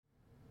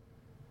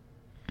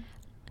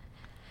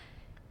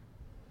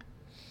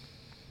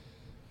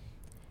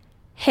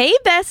Hey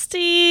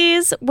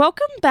besties!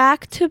 Welcome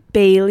back to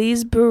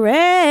Bailey's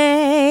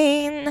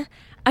Brain.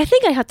 I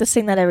think I have to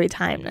sing that every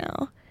time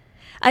now.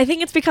 I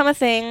think it's become a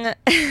thing. I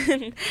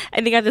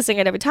think I have to sing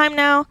it every time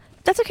now.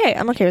 That's okay.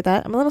 I'm okay with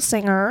that. I'm a little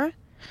singer.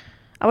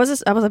 I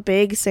was a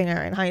big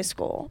singer in high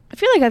school. I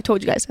feel like I've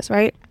told you guys this,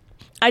 right?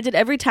 I did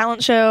every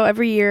talent show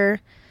every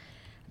year.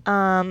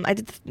 I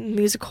did the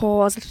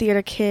musical as a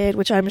theater kid,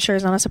 which I'm sure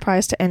is not a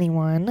surprise to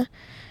anyone.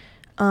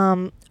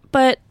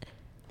 But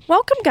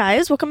welcome,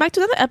 guys. Welcome back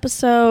to another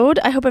episode.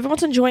 I hope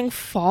everyone's enjoying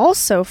fall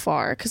so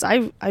far, because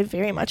I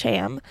very much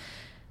am.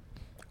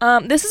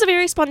 This is a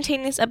very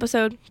spontaneous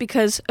episode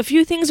because a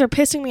few things are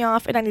pissing me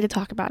off and I need to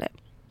talk about it.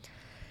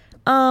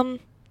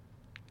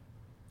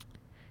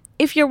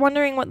 If you're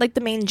wondering what, the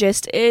main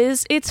gist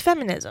is, it's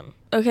feminism,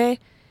 okay?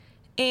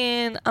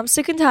 And I'm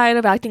sick and tired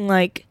of acting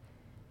like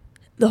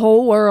the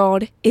whole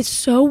world is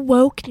so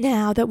woke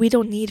now that we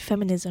don't need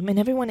feminism and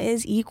everyone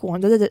is equal.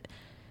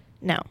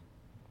 No.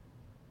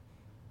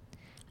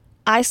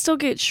 I still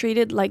get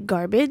treated like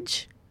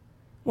garbage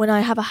when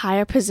I have a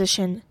higher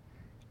position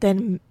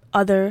than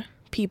other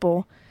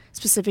people,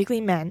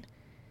 specifically men,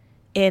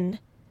 in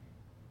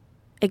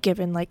a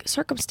given,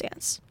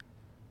 circumstance.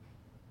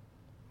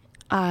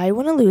 I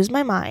want to lose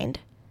my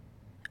mind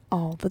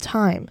all the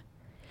time.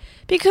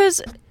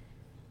 Because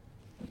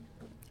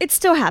it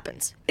still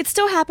happens. It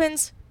still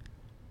happens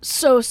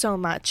so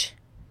much.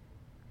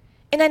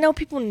 And I know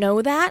people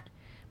know that,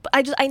 but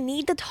I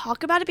need to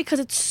talk about it because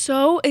it's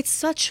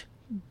such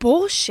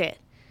bullshit.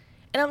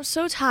 And I'm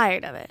so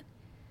tired of it.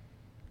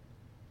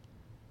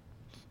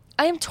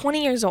 I am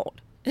 20 years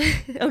old.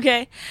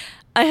 Okay?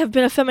 I have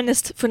been a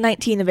feminist for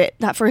 19 of it.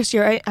 That first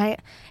year,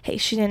 hey,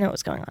 she didn't know what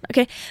was going on.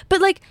 Okay?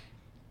 But,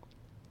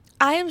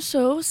 I am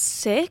so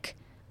sick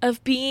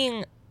of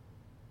being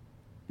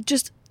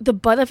just the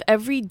butt of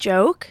every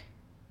joke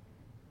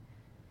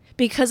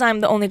because I'm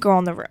the only girl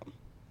in the room.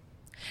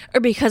 Or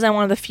because I'm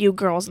one of the few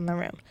girls in the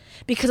room.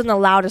 Because I'm the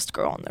loudest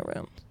girl in the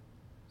room.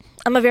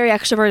 I'm a very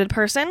extroverted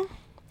person.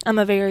 I'm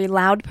a very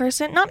loud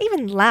person. Not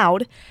even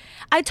loud.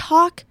 I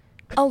talk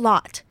a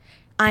lot.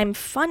 I'm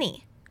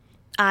funny.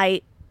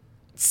 I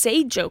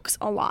say jokes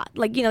a lot.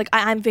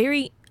 I'm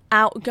very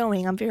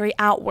outgoing. I'm very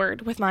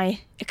outward with my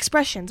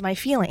expressions, my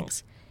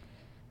feelings.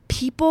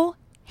 People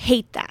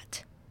hate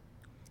that.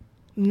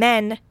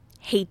 Men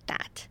hate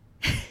that.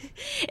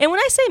 And when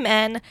I say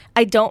men,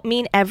 I don't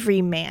mean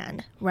every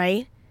man,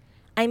 right?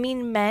 I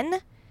mean men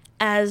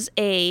as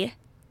a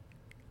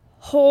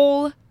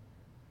whole,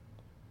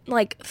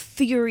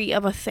 theory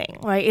of a thing,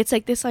 right? It's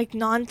this,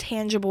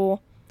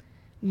 non-tangible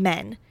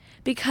men.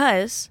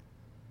 Because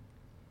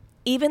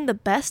even the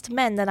best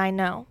men that I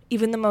know,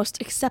 even the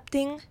most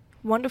accepting,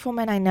 wonderful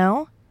men I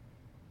know,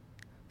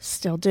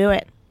 still do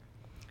it.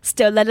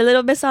 Still let a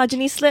little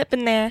misogyny slip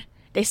in there.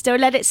 They still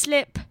let it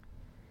slip.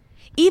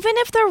 Even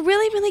if they're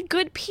really, really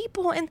good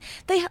people and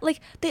they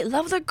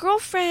love their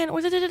girlfriend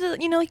or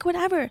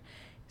whatever.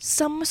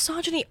 Some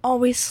misogyny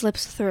always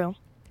slips through.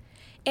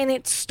 And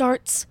it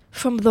starts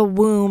from the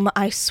womb,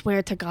 I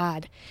swear to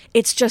God.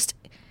 It's just,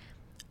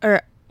 I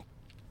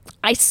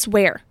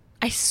swear,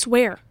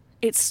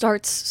 it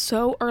starts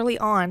so early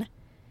on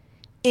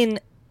in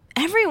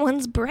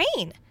everyone's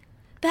brain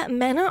that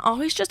men are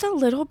always just a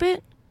little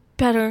bit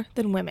better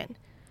than women.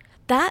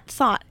 That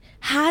thought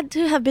had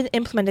to have been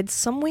implemented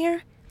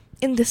somewhere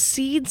in the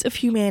seeds of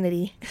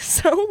humanity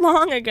so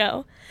long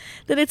ago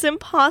that it's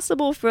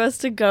impossible for us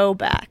to go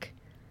back.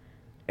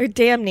 Or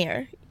damn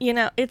near.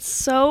 It's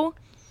so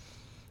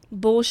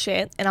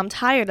bullshit and I'm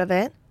tired of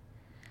it.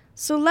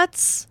 So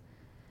let's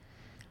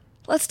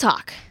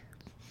talk.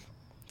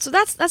 So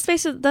that's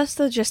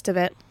the gist of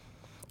it.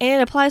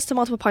 And it applies to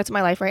multiple parts of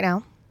my life right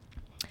now.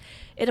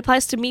 It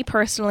applies to me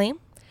personally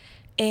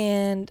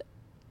and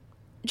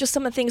just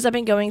some of the things I've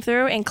been going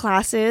through in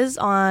classes,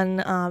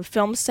 on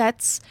film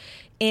sets,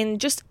 in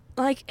just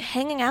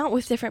hanging out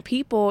with different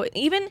people,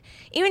 even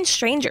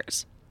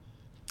strangers.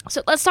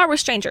 So let's start with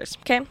strangers,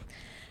 okay?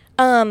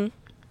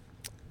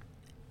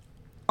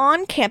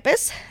 On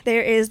campus,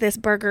 there is this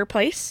burger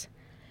place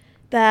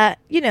that,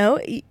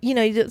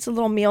 it's a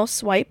little meal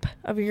swipe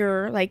of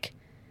your,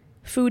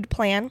 food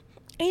plan,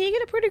 and you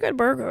get a pretty good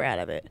burger out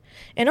of it.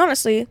 And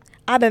honestly,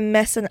 I've been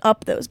messing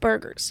up those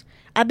burgers.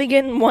 I've been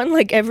getting one,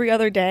 every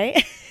other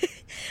day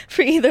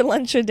for either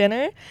lunch or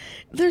dinner.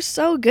 They're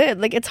so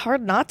good. It's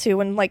hard not to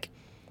when,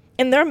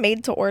 and they're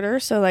made to order,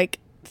 so,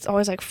 it's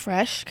always,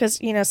 fresh, because,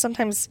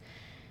 sometimes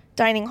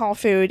dining hall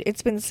food,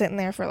 it's been sitting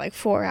there for,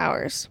 4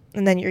 hours,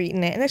 and then you're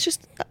eating it, and it's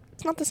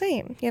not the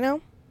same,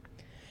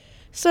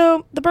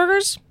 So, the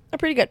burgers are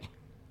pretty good.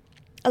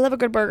 I love a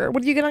good burger.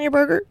 What do you get on your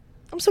burger?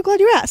 I'm so glad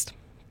you asked.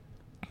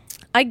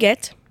 I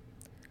get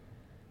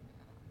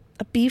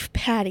a beef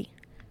patty,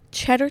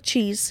 cheddar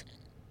cheese,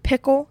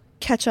 pickle,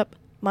 ketchup,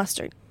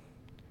 mustard.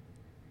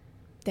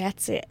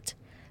 That's it.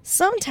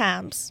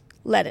 Sometimes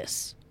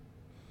lettuce.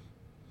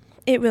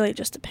 It really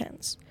just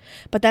depends.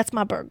 But that's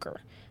my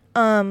burger.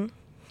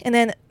 And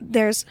then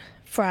there's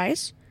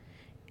fries.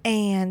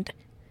 And,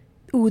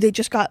 they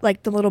just got,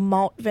 the little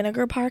malt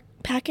vinegar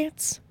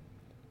packets.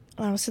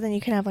 So then you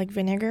can have like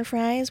vinegar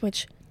fries,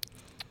 which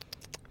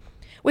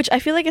I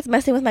feel like it's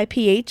messing with my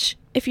pH,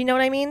 if you know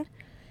what I mean.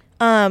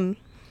 I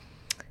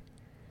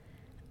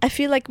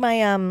feel like my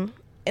and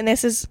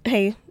this is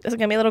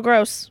gonna be a little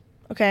gross,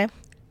 okay?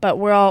 But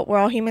we're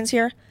all humans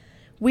here.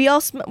 We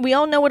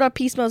all know what our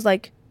pee smells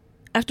like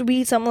after we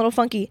eat something a little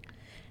funky.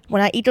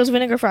 When I eat those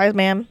vinegar fries,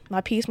 man,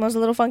 my pee smells a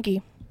little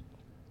funky.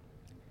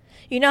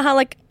 You know how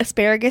like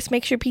asparagus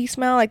makes your pee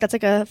smell? Like that's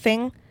like a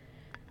thing.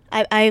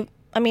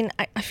 I mean,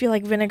 I feel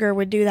like vinegar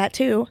would do that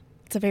too.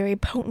 It's a very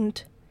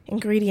potent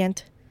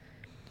ingredient.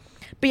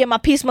 But yeah, my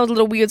pee smells a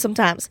little weird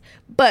sometimes.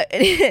 But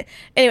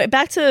anyway,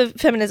 back to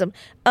feminism.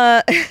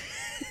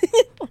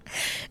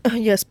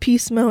 Yes, pee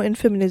smell and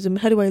feminism.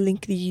 How do I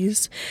link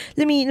these?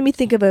 Let me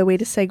think of a way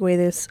to segue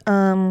this.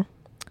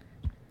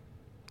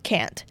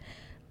 Can't.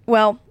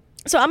 Well,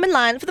 so I'm in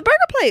line for the burger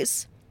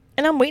place.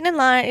 And I'm waiting in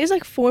line. There's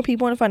like 4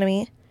 people in front of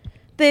me.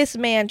 This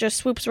man just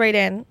swoops right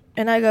in.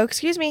 And I go,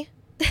 excuse me.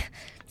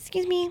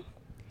 Excuse me.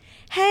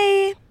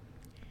 Hey,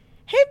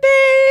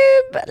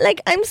 babe.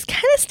 Like, I'm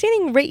kind of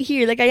standing right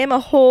here. Like, I am a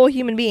whole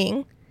human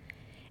being.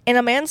 And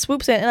a man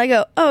swoops in, and I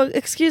go, oh,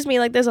 excuse me,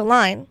 like, there's a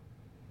line.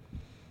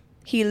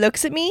 He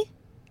looks at me,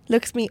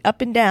 looks me up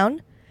and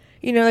down.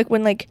 You know, like,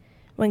 when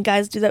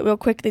guys do that real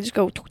quick, they just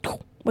go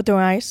with their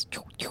eyes.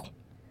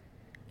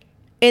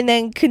 And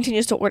then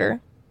continues to order.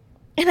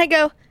 And I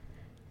go,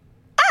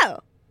 oh.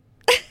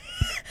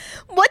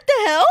 What the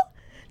hell?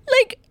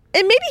 Like,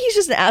 and maybe he's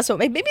just an asshole.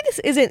 Maybe this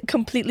isn't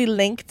completely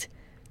linked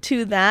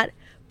to that.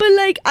 But,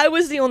 like, I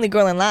was the only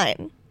girl in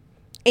line.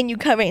 And you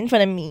come right in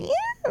front of me?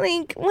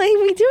 Like, why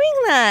are we doing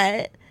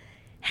that?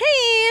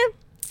 Hey.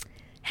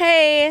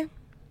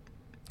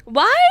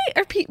 Why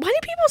do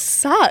people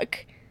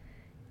suck?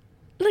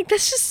 Like,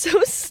 that's just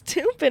so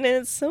stupid and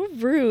it's so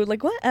rude.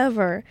 Like,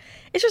 whatever.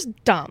 It's just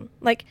dumb.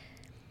 Like,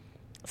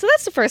 so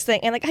that's the first thing.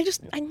 And, like, I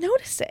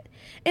noticed it.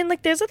 And,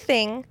 like, there's a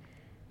thing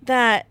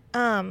that,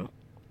 and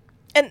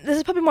this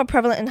is probably more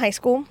prevalent in high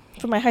school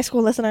for my high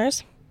school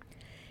listeners,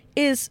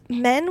 is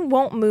men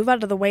won't move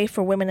out of the way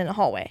for women in a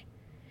hallway.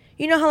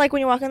 You know how, like, when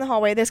you walk in the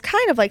hallway, there's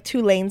kind of, like,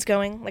 2 lanes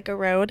going, like a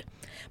road.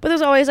 But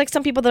there's always, like,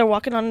 some people that are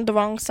walking on the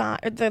wrong side,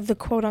 or the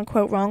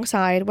quote-unquote wrong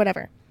side,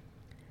 whatever.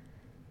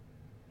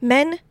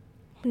 Men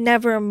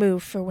never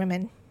move for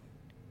women.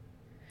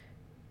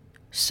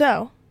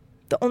 So,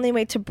 the only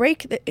way to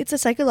break it's a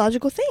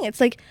psychological thing.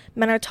 It's like,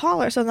 men are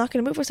taller, so they're not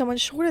going to move for someone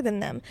shorter than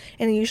them.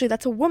 And usually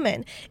that's a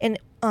woman. And,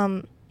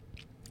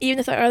 even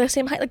if they are the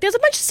same height. Like, there's a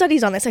bunch of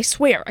studies on this, I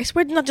swear. I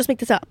swear to not just make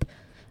this up.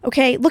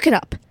 Okay? Look it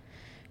up.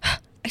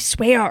 I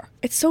swear.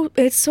 It's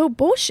so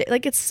bullshit.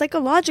 Like, it's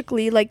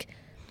psychologically, like,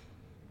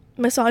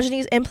 misogyny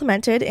is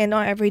implemented in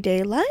our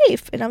everyday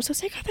life. And I'm so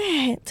sick of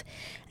it.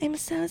 I'm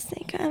so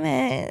sick of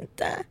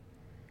it.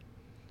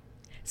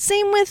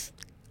 Same with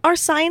our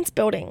science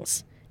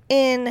buildings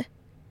on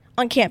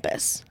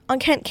campus. On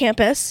Kent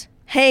campus.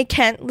 Hey,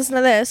 Kent, listen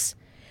to this.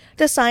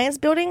 The science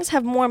buildings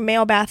have more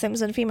male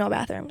bathrooms than female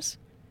bathrooms.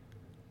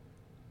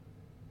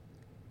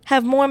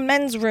 Have more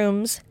men's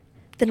rooms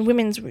than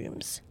women's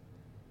rooms.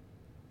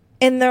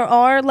 And there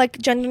are, like,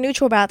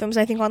 gender-neutral bathrooms,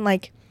 I think, on,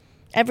 like,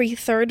 every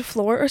 3rd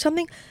floor or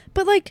something.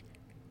 But, like,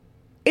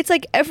 it's,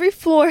 like, every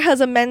floor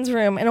has a men's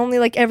room and only,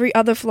 like, every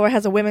other floor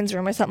has a women's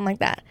room or something like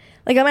that.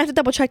 Like, I might have to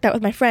double-check that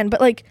with my friend.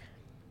 But, like,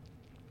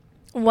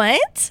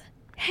 what?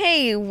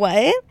 Hey,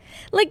 what?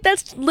 Like,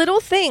 that's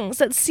little things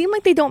that seem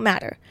like they don't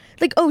matter.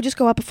 Like, oh, just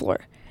go up a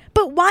floor.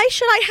 But why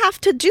should I have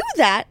to do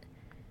that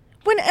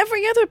when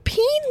every other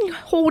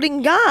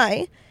peen-holding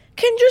guy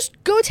can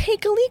just go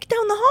take a leak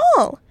down the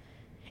hall?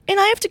 And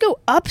I have to go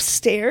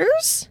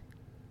upstairs?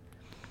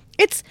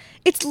 It's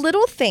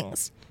little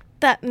things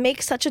that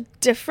make such a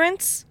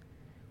difference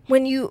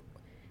when you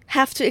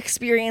have to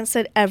experience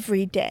it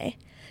every day.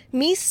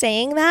 Me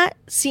saying that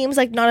seems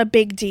like not a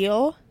big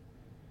deal,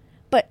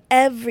 but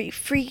every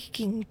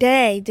freaking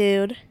day,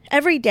 dude,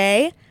 every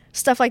day,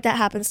 stuff like that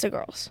happens to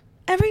girls.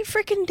 Every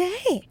freaking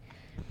day.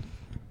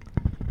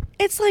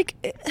 It's like,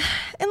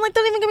 and like,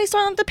 don't even get me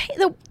started on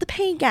the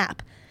pay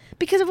gap.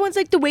 Because everyone's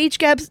like, the wage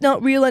gap's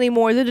not real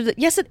anymore.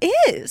 Yes, it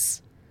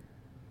is.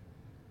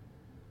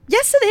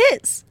 Yes, it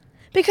is.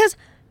 Because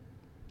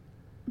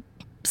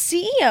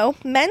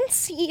men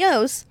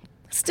CEOs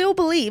still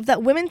believe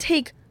that women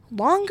take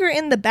longer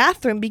in the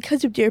bathroom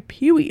because of their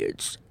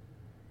periods.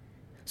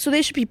 So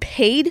they should be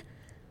paid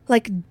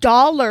like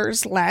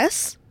dollars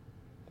less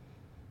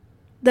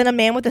than a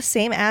man with the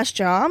same ass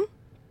job.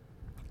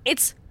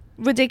 It's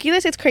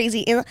ridiculous. It's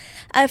crazy. And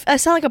I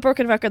sound like a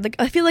broken record. Like,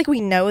 I feel like we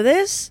know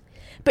this.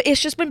 But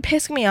it's just been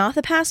pissing me off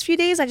the past few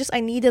days.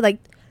 I need to, like,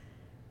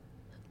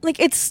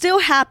 it's still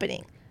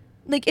happening.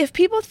 Like, if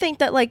people think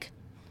that, like,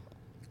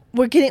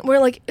 we're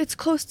like, it's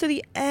close to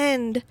the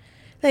end.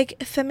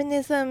 Like,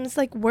 feminism's,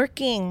 like,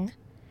 working.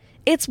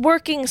 It's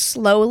working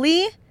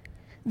slowly.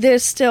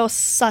 There's still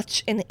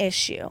such an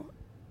issue.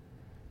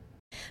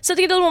 So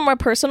to get a little more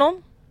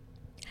personal,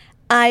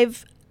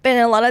 I've been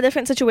in a lot of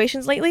different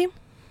situations lately.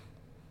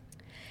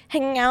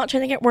 Hanging out,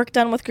 trying to get work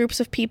done with groups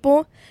of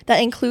people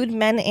that include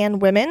men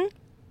and women.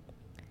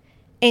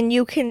 And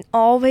you can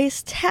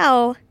always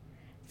tell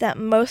that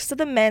most of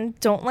the men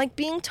don't like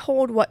being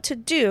told what to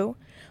do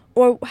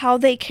or how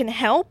they can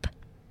help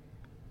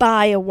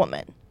by a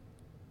woman.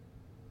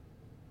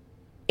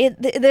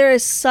 There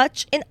is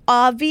such an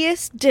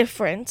obvious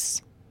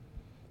difference.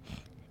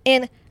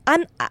 And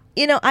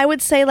I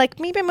would say, like,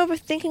 maybe I'm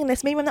overthinking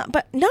this, maybe I'm not,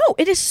 but no,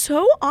 it is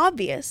so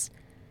obvious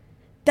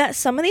that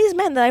some of these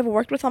men that I've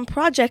worked with on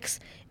projects,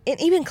 and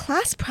even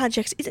class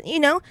projects,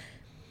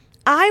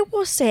 I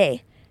will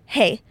say,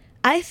 hey,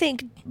 I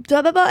think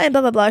blah, blah, blah, and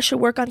blah, blah, blah should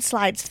work on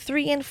slides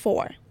 3 and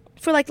 4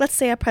 for, like, let's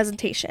say a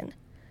presentation.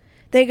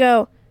 They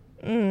go,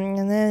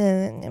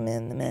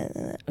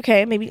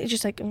 okay, maybe it's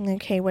just like,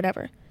 okay,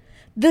 whatever.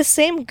 The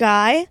same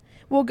guy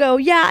will go,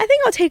 yeah, I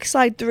think I'll take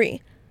slide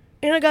 3.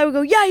 And the guy will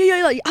go,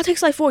 yeah, I'll take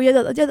slide 4. Yeah,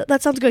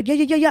 that sounds good.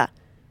 Yeah.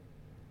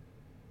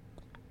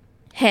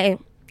 Hey,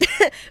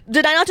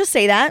 did I not just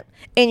say that?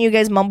 And you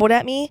guys mumbled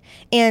at me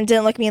and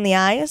didn't look me in the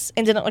eyes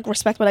and didn't, like,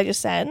 respect what I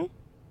just said?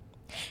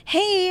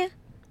 Hey,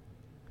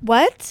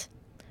 what?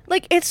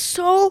 Like, it's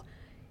so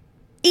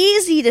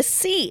easy to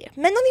see.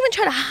 Men don't even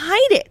try to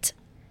hide it.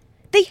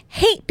 They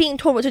hate being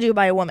told what to do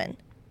by a woman.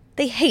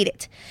 They hate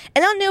it.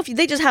 And I don't know if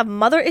they just have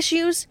mother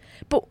issues,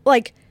 but,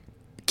 like,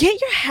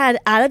 get your head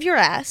out of your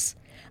ass.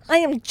 I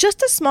am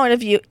just as smart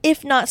as you,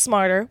 if not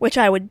smarter, which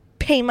I would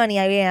pay money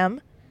I am.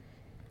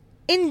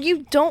 And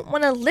you don't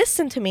want to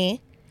listen to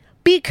me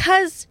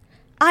because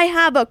I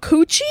have a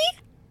coochie?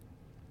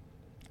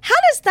 How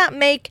does that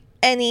make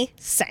any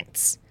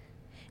sense?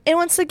 And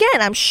once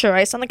again, I'm sure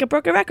I sound like a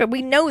broken record.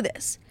 We know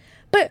this.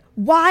 But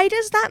why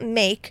does that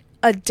make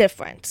a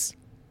difference?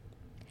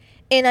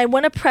 And I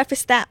want to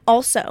preface that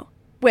also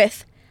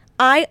with,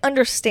 I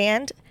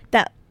understand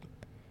that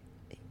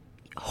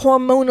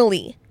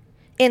hormonally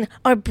and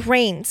our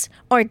brains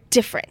are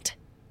different.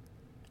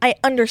 I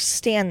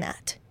understand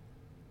that.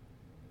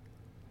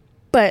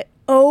 But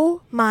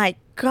oh my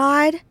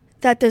God,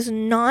 that does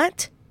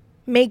not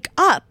make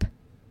up.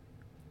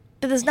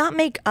 That does not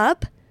make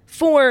up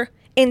for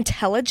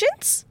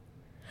intelligence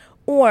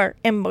or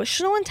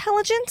emotional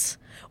intelligence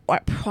or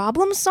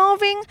problem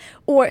solving,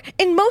 or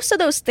in most of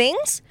those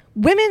things,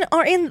 women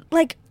are in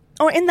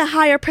the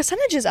higher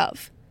percentages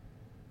of.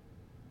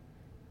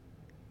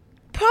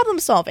 Problem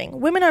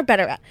solving, women are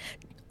better at.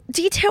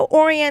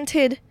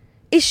 Detail-oriented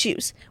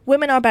issues,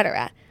 women are better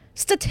at.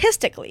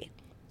 Statistically.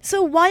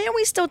 So why are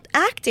we still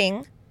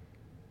acting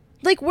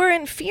like we're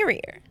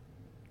inferior?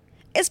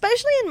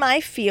 Especially in my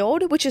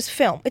field, which is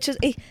film, which is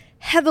a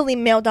heavily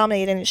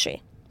male-dominated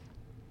industry.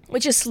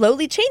 Which is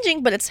slowly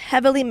changing, but it's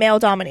heavily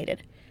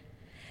male-dominated.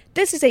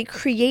 This is a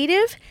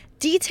creative,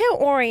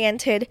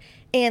 detail-oriented,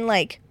 and,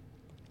 like,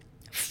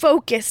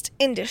 focused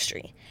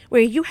industry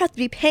where you have to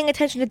be paying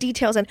attention to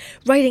details and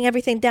writing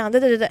everything down.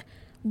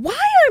 Why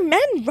are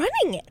men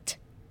running it?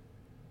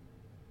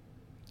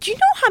 Do you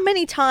know how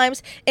many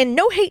times, and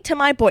no hate to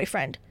my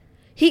boyfriend,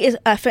 he is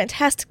a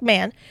fantastic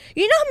man.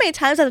 You know how many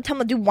times I have to tell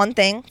him to do one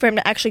thing for him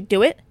to actually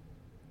do it?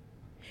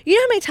 You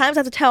know how many times I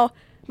have to tell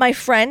my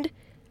friend,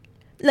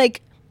 you know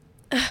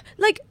how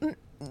many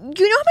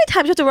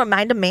times you have to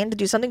remind a man to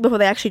do something before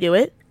they actually do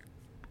it?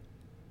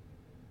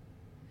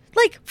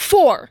 Like,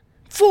 4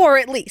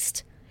 at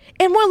least.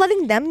 And we're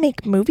letting them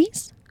make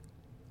movies?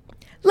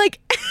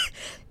 Like, and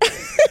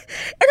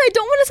I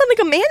don't want to sound like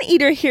a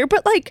man-eater here,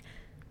 but, like,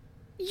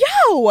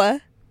 yo,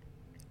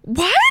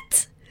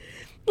 what?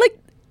 Like,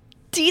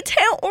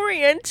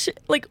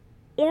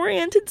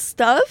 oriented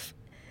stuff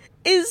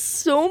is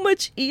so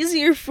much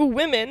easier for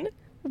women.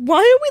 Why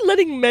are we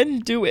letting men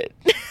do it?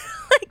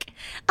 Like,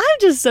 I'm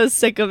just so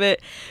sick of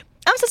it.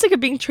 I'm so sick of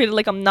being treated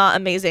like I'm not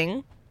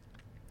amazing.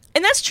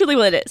 And that's truly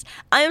what it is.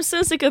 I am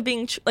so sick of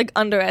being,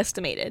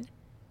 underestimated.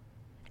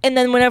 And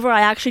then whenever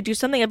I actually do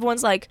something,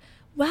 everyone's like,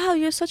 wow,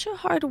 you're such a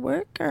hard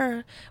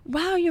worker.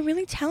 Wow, you're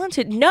really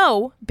talented.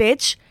 No,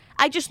 bitch.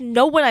 I just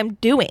know what I'm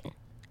doing.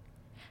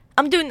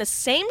 I'm doing the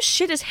same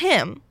shit as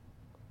him.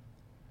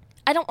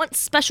 I don't want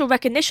special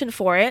recognition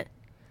for it.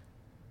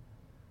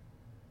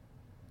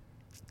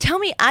 Tell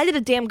me I did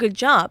a damn good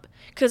job.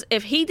 Because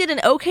if he did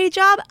an okay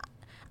job,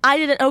 I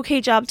did an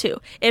okay job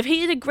too. If he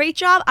did a great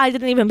job, I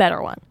did an even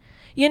better one.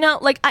 You know,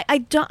 like,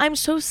 I'm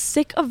so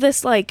sick of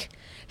this, like,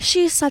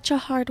 she's such a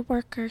hard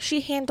worker. She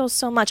handles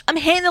so much. I'm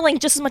handling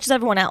just as much as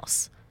everyone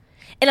else.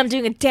 And I'm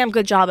doing a damn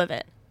good job of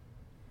it.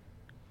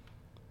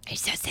 I'm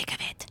so sick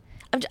of it.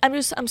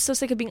 I'm so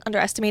sick of being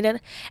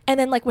underestimated. And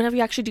then, like, whenever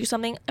you actually do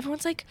something,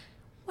 everyone's like,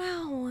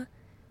 wow,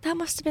 that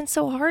must have been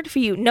so hard for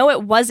you. No,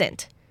 it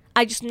wasn't.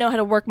 I just know how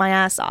to work my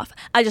ass off.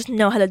 I just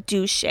know how to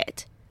do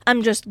shit.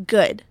 I'm just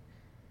good.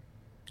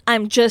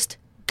 It's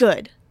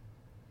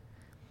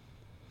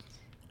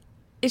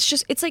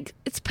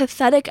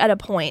pathetic at a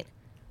point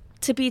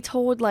to be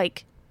told,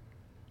 like,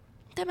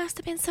 that must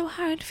have been so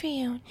hard for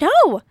you.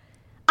 No,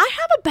 I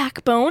have a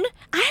backbone.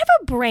 I have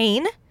a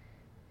brain.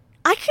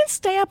 I can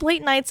stay up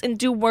late nights and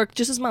do work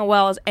just as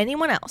well as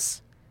anyone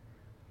else.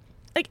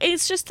 Like,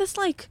 it's just this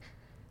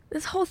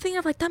whole thing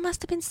of, like, that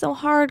must have been so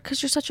hard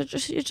because you're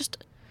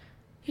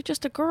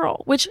just a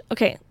girl. Which,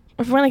 okay,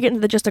 if we're going to get into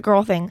the just a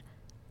girl thing,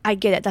 I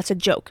get it. That's a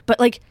joke.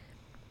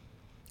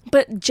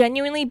 But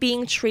genuinely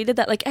being treated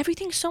that, like,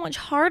 everything's so much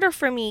harder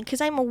for me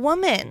because I'm a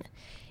woman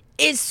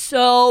is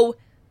so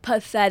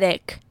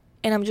pathetic.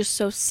 And I'm just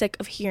so sick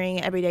of hearing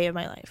it every day of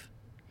my life.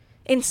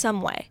 In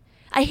some way.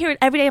 I hear it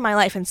every day of my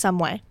life in some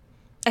way.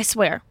 I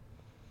swear.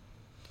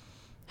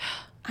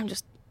 I'm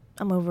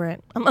over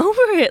it. I'm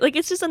over it. Like,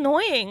 it's just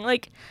annoying.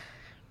 Like,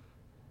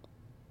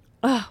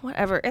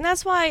 whatever. And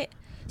that's why,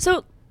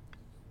 so,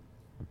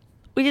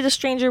 we did a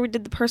stranger, we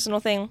did the personal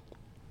thing.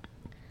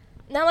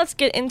 Now let's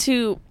get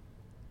into,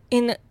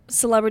 in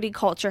celebrity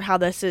culture, how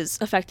this is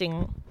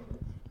affecting,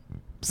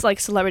 like,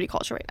 celebrity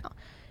culture right now.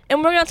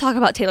 And we're going to talk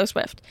about Taylor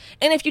Swift.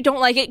 And if you don't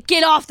like it,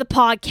 get off the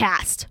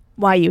podcast.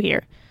 Why are you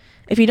here?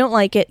 If you don't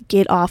like it,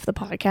 get off the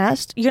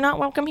podcast. You're not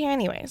welcome here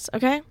anyways,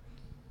 okay?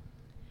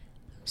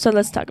 So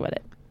let's talk about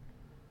it.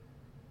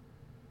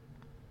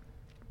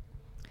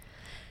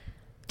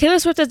 Taylor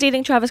Swift is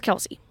dating Travis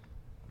Kelce.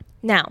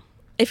 Now,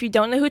 if you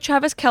don't know who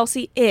Travis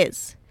Kelce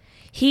is,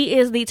 he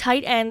is the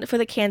tight end for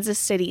the Kansas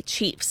City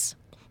Chiefs,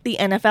 the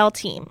NFL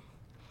team.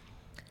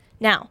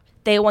 Now,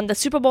 they won the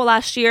Super Bowl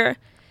last year.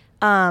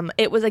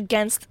 It was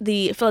against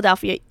the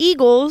Philadelphia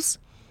Eagles,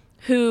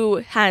 who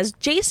has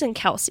Jason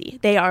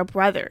Kelce. They are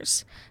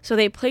brothers. So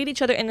they played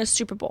each other in the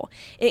Super Bowl.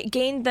 It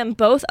gained them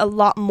both a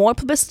lot more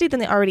publicity than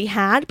they already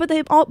had, but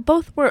they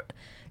both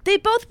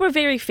were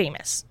very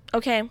famous,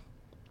 okay?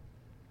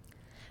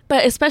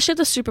 But especially at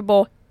the Super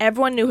Bowl,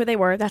 everyone knew who they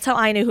were. That's how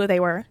I knew who they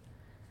were.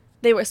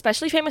 They were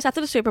especially famous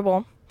after the Super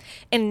Bowl.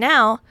 And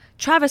now,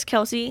 Travis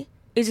Kelce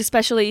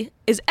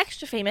is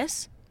extra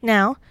famous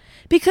now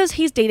because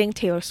he's dating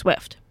Taylor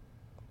Swift.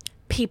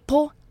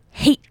 People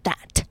hate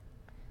that.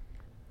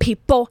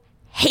 People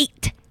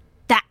hate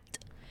that.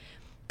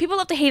 People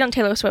love to hate on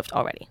Taylor Swift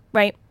already,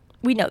 right?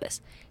 We know this.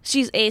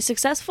 She's a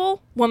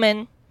successful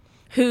woman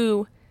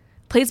who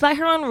plays by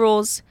her own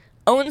rules,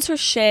 owns her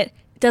shit,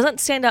 doesn't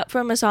stand up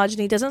for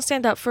misogyny, doesn't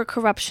stand up for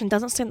corruption,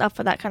 doesn't stand up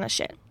for that kind of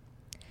shit.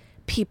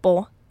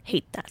 People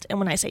hate that. And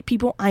when I say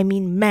people, I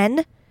mean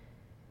men.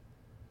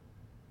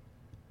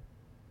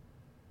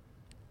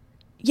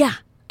 Yeah,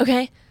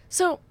 okay?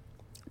 So,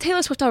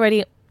 Taylor Swift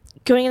already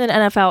going in the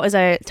NFL is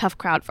a tough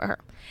crowd for her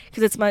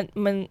because it's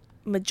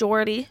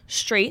majority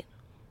straight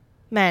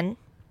men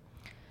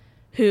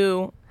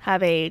who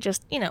have a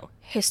just,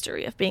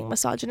 history of being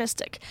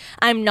misogynistic.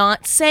 I'm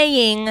not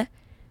saying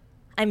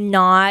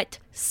that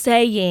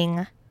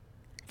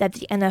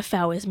the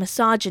NFL is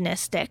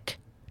misogynistic.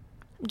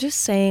 I'm just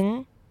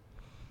saying,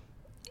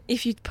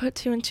 if you put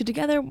two and two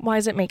together, why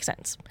does it make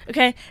sense?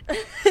 Okay?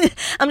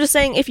 I'm just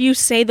saying, if you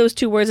say those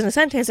two words in a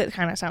sentence, it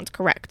kind of sounds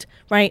correct,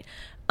 right?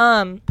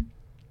 I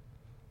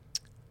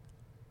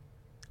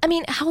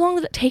mean, how long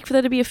did it take for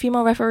there to be a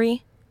female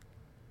referee?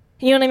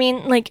 You know what I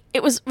mean? Like,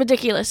 it was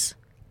ridiculous.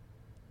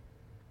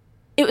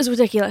 It was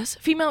ridiculous.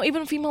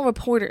 Even female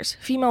reporters,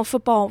 female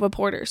football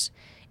reporters.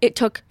 It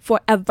took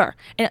forever.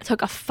 And it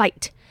took a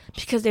fight.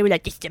 Because they were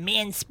like, this is a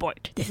man's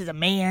sport. This is a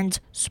man's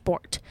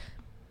sport.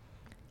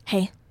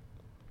 Hey.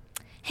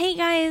 Hey,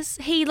 guys.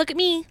 Hey, look at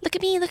me. Look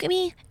at me. Look at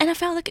me.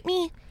 NFL, look at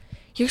me.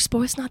 Your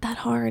sport's not that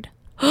hard.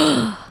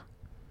 What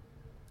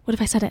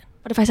if I said it?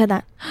 What if I said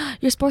that?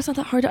 Your sport's not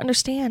that hard to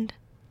understand.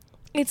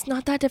 It's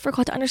not that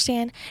difficult to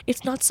understand.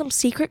 It's not some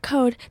secret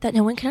code that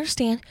no one can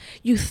understand.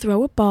 You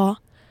throw a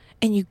ball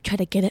and you try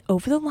to get it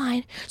over the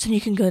line so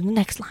you can go to the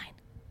next line.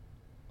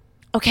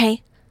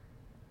 Okay?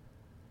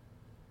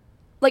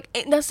 Like,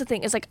 that's the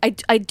thing. Is like,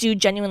 I do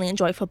genuinely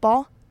enjoy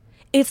football.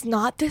 It's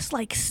not this,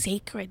 like,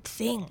 sacred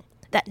thing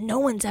that no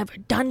one's ever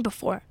done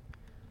before.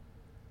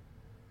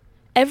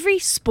 Every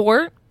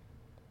sport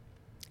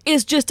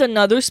is just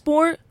another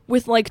sport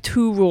with, like,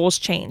 2 rules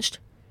changed.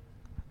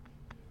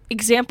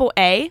 Example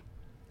A,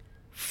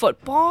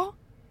 football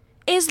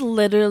is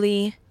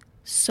literally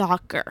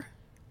soccer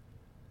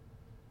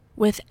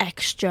with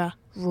extra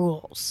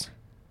rules.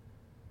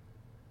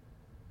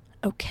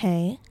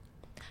 Okay.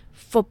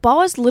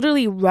 Football is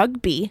literally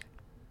rugby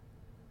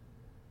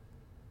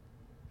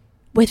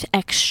with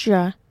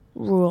extra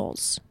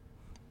rules.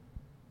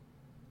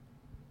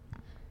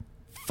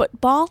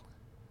 Football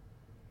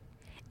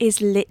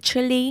is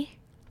literally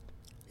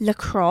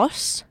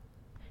lacrosse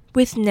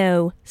with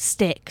no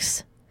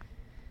sticks.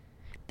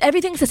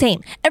 Everything's the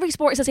same. Every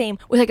sport is the same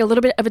with, like, a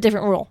little bit of a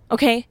different rule,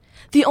 okay?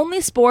 The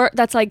only sport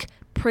that's, like,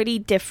 pretty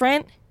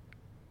different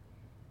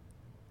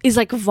is,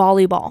 like,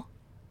 volleyball.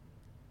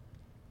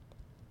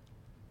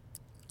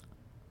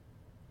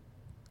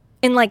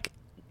 And, like,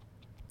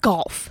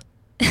 golf.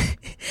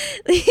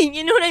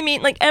 You know what I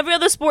mean? Like, every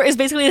other sport is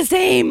basically the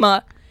same.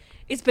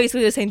 It's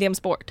basically the same damn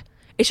sport.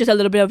 It's just a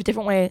little bit of a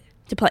different way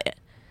to play it.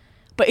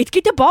 But it's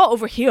get the ball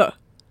over here.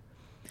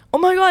 Oh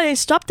my god, I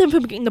stopped them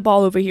from getting the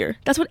ball over here.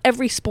 That's what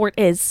every sport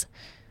is.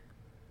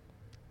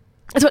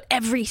 That's what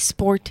every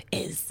sport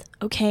is.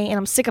 Okay? And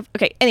I'm sick of...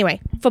 Okay,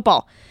 anyway.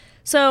 Football.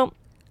 So,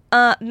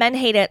 men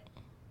hate it.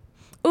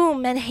 Ooh,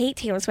 men hate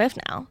Taylor Swift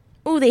now.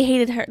 Ooh, they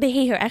hated her. They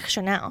hate her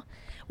extra now.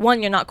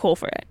 One, you're not cool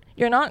for it.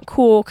 You're not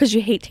cool because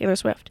you hate Taylor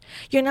Swift.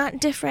 You're not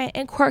different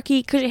and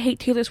quirky because you hate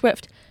Taylor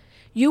Swift.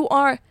 You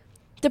are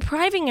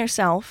depriving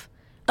yourself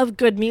of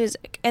good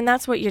music. And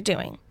that's what you're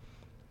doing.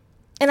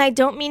 And I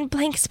don't mean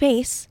Blank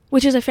Space,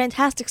 which is a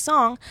fantastic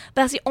song,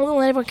 but that's the only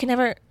one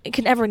everyone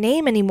can ever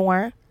name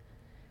anymore.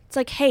 It's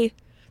like, hey,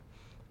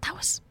 that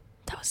was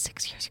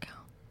 6 years ago.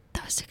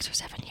 That was 6 or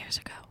 7 years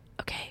ago.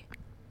 Okay.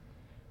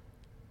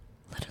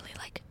 Literally,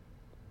 like,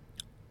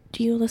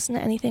 do you listen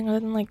to anything other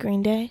than, like,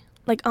 Green Day?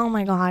 Like, oh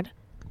my God.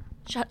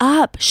 Shut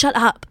up.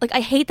 Like,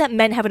 I hate that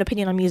men have an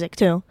opinion on music,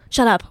 too.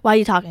 Shut up. Why are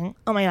you talking?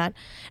 Oh my God.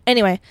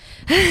 Anyway.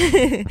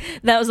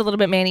 That was a little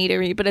bit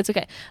man-eatery, but it's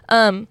okay.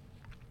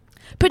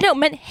 But no,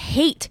 men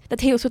hate that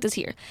Taylor Swift is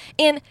here.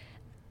 And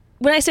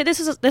when I say this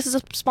is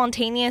a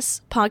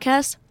spontaneous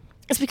podcast,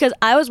 it's because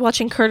I was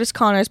watching Curtis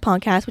Connor's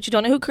podcast, which you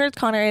don't know who Curtis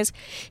Connor is.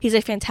 He's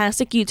a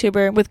fantastic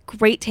YouTuber with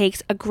great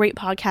takes, a great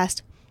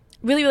podcast.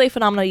 Really, really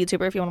phenomenal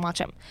YouTuber if you want to watch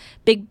him.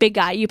 Big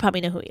guy. You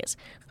probably know who he is.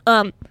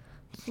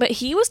 But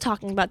he was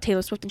talking about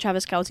Taylor Swift and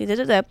Travis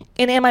Kelce.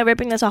 And am I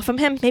ripping this off from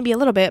him? Maybe a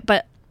little bit.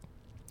 But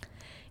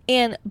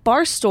in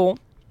Barstool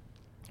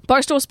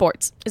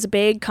Sports is a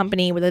big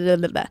company with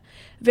a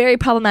very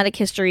problematic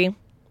history.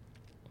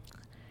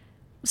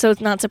 So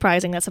it's not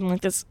surprising that something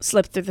like this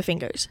slipped through the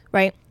fingers,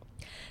 right?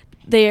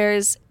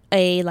 There's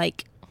a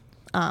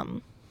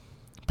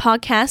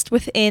podcast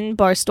within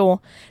Barstool.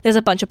 There's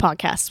a bunch of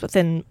podcasts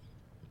within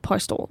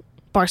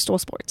Barstool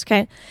Sports,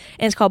 okay?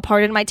 And it's called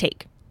Pardon My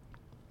Take.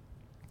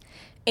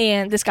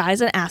 And this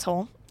guy's an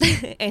asshole,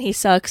 and he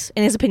sucks,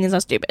 and his opinions are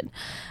stupid.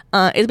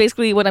 Is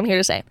basically what I'm here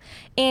to say.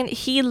 And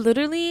he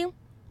literally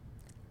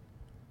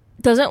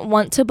doesn't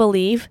want to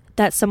believe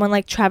that someone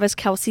like Travis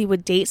Kelce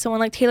would date someone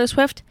like Taylor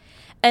Swift,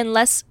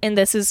 unless, and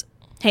this is,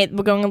 hey,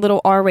 we're going a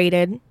little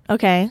R-rated,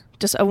 okay?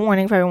 Just a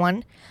warning for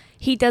everyone.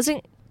 He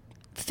doesn't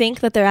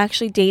think that they're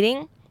actually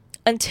dating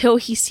until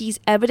he sees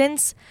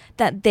evidence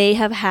that they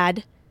have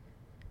had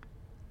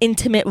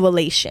intimate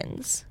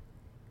relations.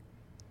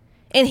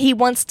 And he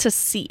wants to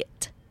see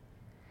it.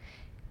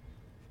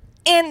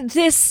 And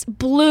this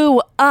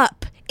blew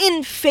up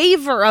in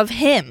favor of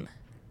him.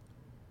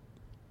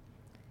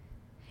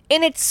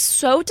 And it's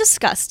so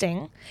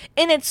disgusting.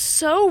 And it's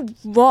so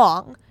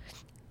wrong.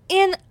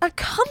 And a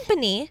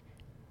company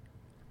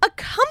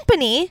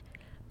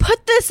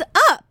put this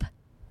up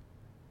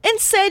and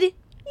said,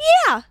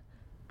 yeah,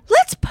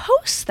 let's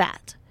post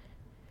that.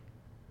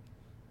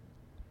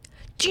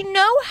 Do you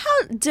know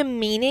how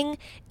demeaning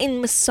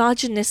and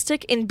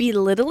misogynistic and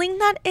belittling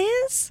that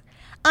is?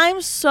 I'm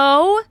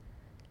so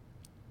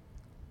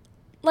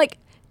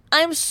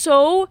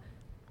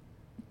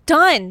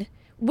done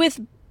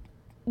with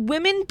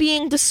women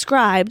being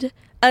described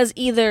as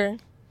either,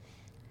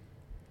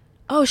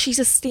 oh, she's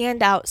a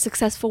standout,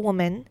 successful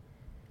woman.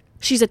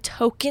 She's a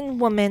token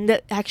woman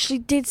that actually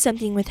did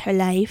something with her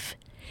life.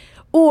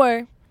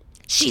 Or,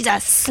 she's a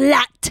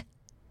slut.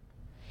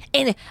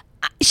 And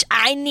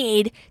I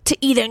need to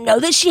either know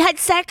that she had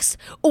sex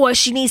or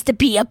she needs to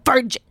be a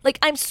virgin. Like,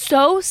 I'm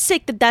so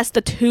sick that that's the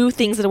two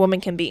things that a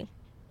woman can be.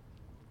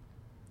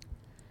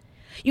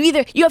 You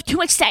have too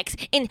much sex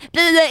and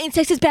blah, blah, blah, and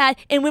sex is bad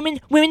and women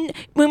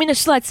are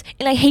sluts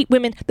and I hate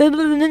women. Blah,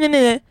 blah, blah, blah,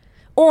 blah.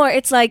 Or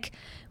it's like,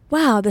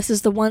 wow, this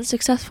is the one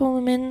successful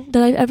woman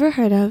that I've ever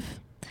heard of.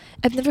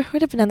 I've never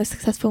heard of another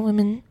successful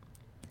woman.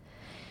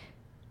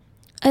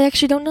 I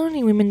actually don't know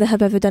any women that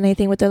have ever done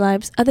anything with their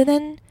lives other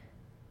than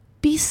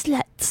be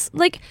sluts.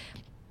 Like,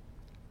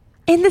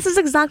 and this is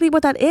exactly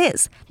what that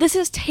is. This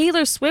is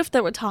Taylor Swift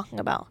that we're talking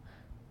about.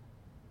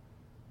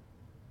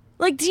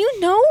 Like, do you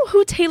know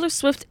who Taylor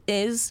Swift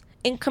is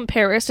in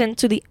comparison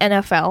to the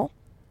NFL?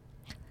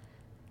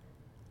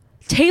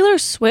 Taylor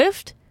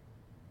Swift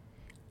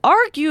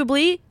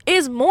arguably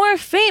is more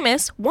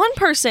famous. One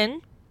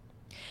person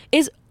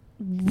is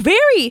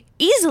very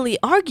easily,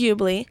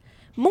 arguably,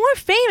 more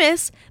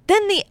famous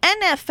than the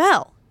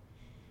NFL.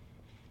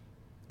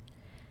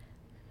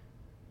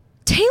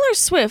 Taylor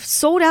Swift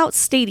sold out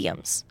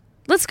stadiums.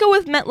 Let's go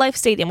with MetLife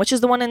Stadium, which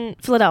is the one in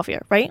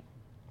Philadelphia, right?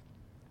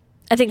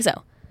 I think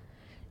so.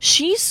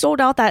 She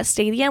sold out that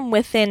stadium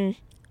within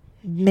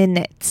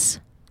minutes.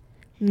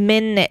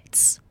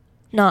 Minutes.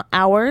 Not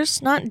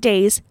hours, not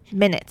days,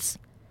 minutes.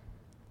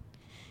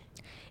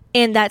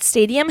 And that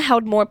stadium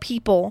held more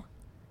people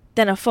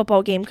than a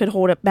football game could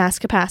hold at mass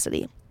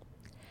capacity.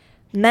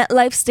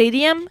 MetLife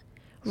Stadium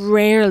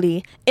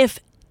rarely, if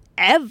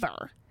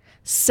ever,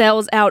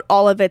 sells out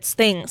all of its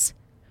things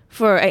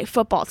for a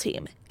football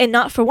team. And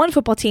not for one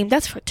football team,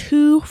 that's for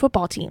two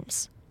football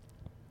teams.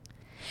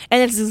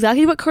 And it's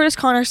exactly what Curtis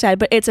Connor said,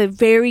 but it's a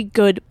very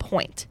good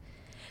point.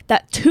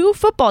 That two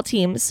football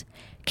teams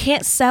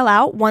can't sell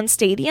out one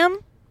stadium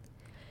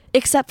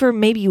except for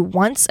maybe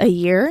once a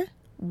year.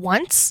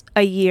 Once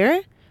a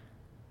year.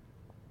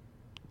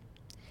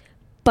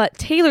 But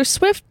Taylor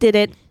Swift did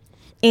it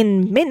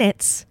in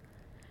minutes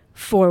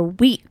for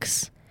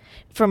weeks.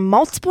 For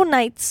multiple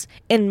nights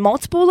in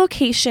multiple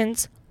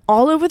locations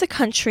all over the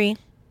country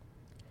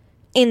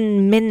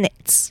in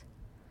minutes.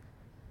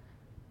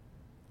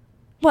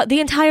 What, the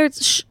entire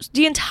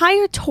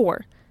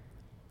tour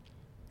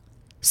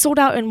sold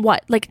out in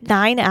what, like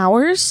 9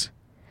 hours?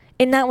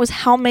 And that was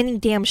how many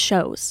damn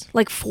shows?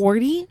 Like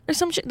 40 or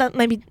some shit? That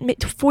maybe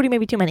 40,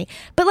 maybe too many.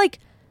 But like,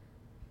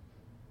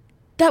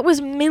 that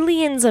was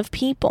millions of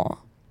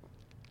people.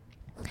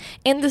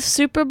 And the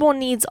Super Bowl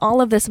needs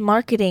all of this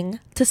marketing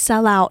to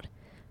sell out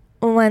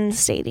one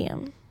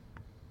stadium.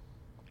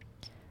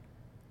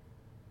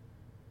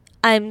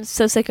 I'm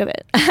so sick of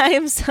it. I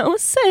am so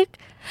sick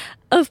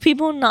of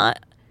people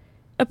not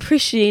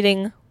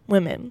appreciating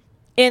women.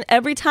 And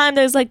every time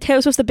there's like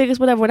Taylor Swift's the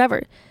biggest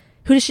whatever,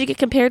 who does she get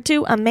compared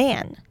to? A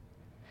man.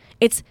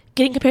 It's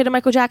getting compared to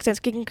Michael Jackson. It's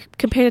getting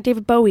compared to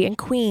David Bowie and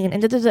Queen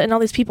and all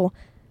these people.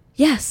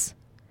 Yes.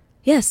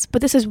 Yes.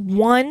 But this is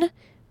one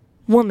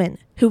woman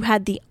who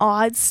had the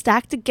odds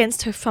stacked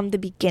against her from the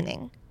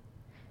beginning.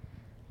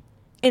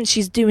 And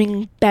she's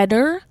doing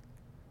better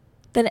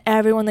than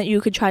everyone that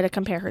you could try to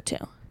compare her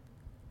to.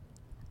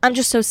 I'm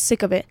just so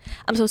sick of it.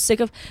 I'm so sick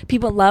of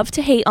people love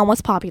to hate on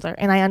what's popular,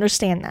 and I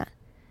understand that.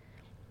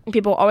 And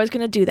people are always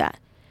going to do that.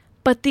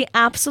 But the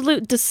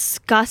absolute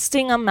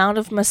disgusting amount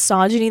of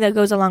misogyny that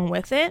goes along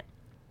with it.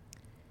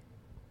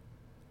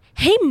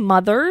 Hey,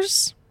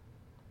 mothers,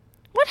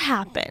 what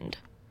happened?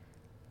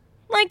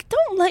 Like,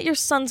 don't let your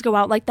sons go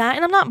out like that.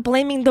 And I'm not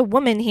blaming the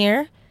woman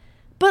here,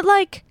 but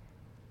like,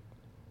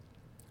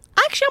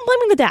 actually, I'm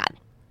blaming the dad.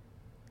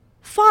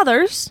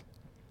 Fathers,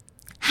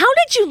 how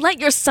did you let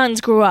your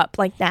sons grow up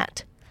like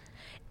that?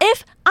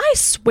 I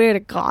swear to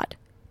God,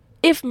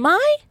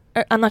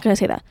 I'm not going to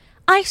say that.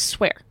 I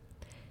swear,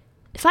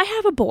 if I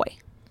have a boy,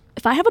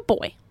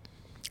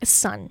 a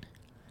son,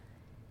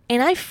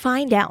 and I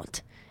find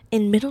out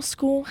in middle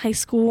school, high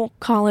school,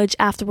 college,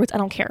 afterwards, I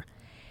don't care.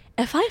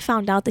 If I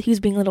found out that he was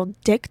being a little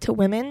dick to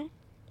women,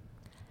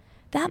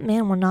 that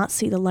man will not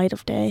see the light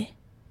of day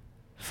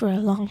for a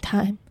long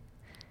time.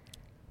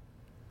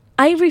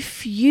 I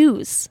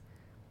refuse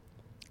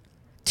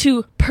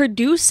to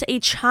produce a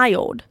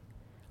child,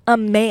 a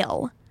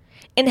male,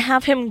 and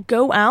have him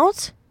go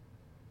out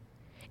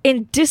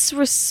and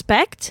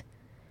disrespect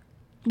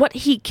what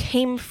he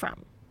came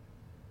from.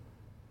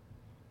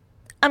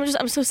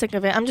 I'm so sick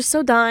of it. I'm just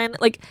so done.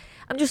 Like,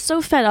 I'm just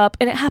so fed up,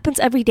 and it happens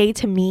every day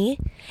to me,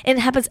 and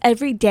it happens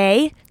every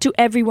day to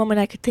every woman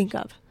I could think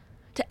of,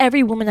 to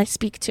every woman I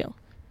speak to.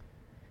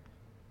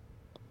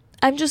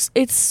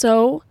 It's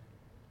so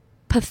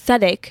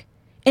pathetic,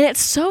 and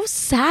it's so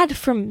sad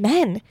for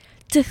men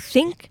to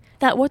think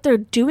that what they're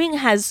doing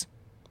has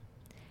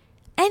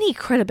any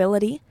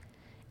credibility,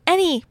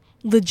 any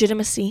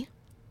legitimacy,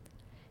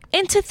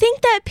 and to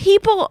think that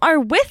people are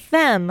with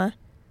them.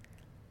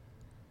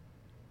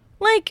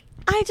 Like,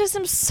 I just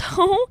am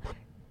so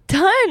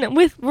done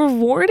with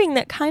rewarding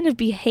that kind of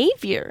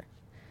behavior.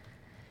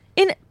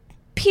 And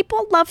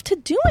people love to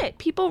do it.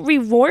 People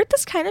reward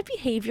this kind of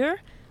behavior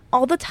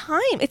all the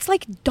time. It's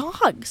like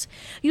dogs.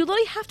 You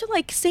literally have to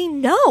like say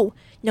no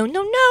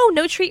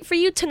treat for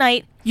you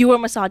tonight. You were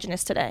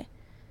misogynist today.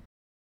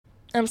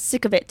 I'm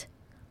sick of it.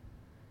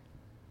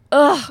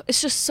 Ugh,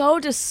 it's just so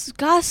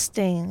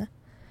disgusting.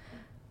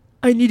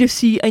 I need to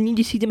see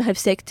them have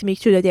sex to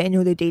make sure that I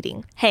know they're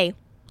dating. Hey,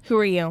 who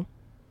are you?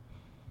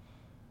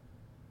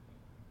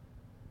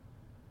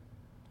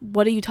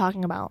 What are you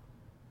talking about?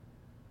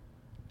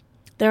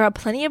 There are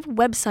plenty of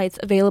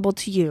websites available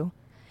to you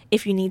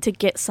if you need to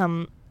get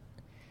some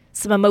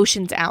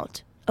emotions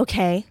out,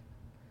 okay?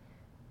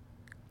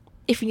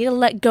 If you need to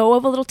let go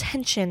of a little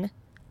tension,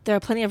 there are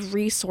plenty of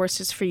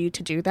resources for you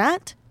to do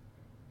that.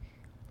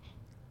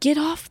 Get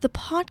off the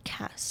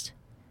podcast.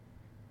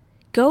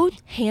 Go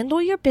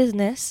handle your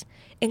business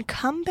and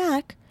come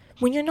back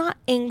when you're not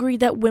angry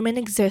that women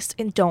exist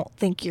and don't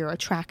think you're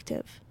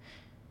attractive.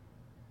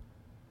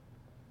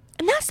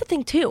 And that's the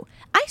thing too.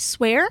 I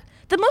swear,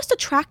 the most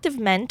attractive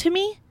men to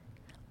me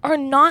are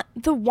not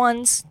the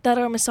ones that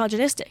are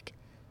misogynistic,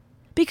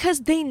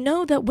 because they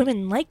know that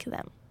women like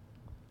them.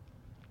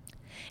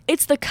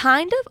 It's the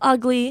kind of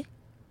ugly,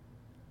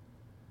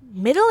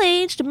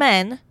 middle-aged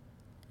men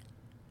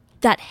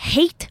that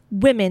hate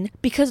women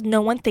because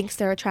no one thinks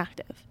they're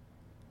attractive.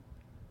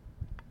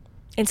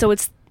 And so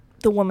it's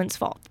the woman's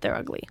fault they're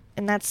ugly.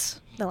 And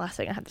that's the last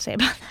thing I have to say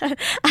about that.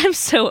 I'm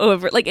so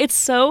over it. Like, it's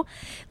so,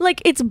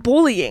 like, it's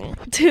bullying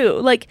too.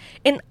 Like,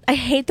 and I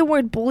hate the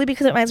word bully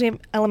because it reminds me of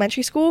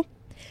elementary school.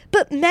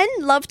 But men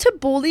love to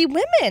bully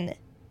women.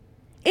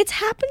 It's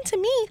happened to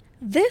me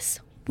this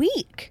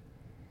week,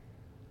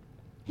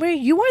 where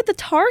you are the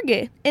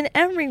target in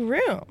every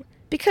room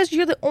because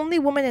you're the only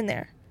woman in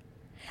there.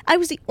 I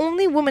was the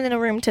only woman in a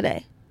room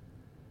today.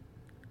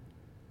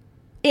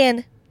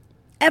 And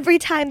every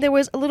time there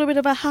was a little bit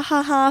of a ha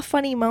ha ha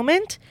funny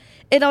moment,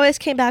 it always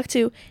came back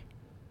to,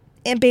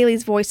 and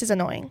Bailey's voice is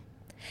annoying.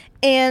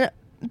 And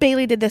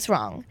Bailey did this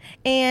wrong.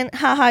 And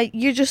haha,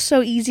 you're just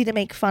so easy to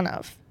make fun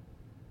of.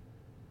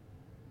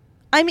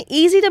 I'm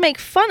easy to make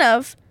fun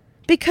of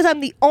because I'm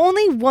the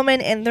only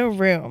woman in the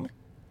room.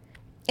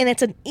 And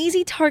it's an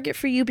easy target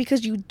for you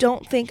because you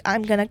don't think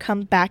I'm going to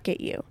come back at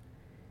you.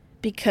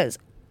 Because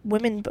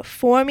women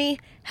before me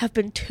have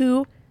been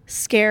too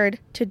scared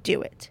to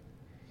do it.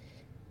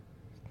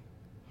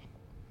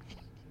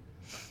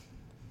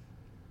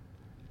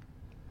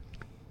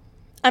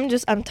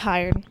 I'm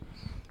tired.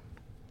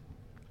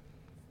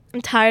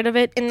 I'm tired of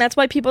it. And that's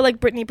why people like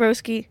Brittany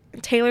Broski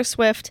and Taylor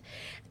Swift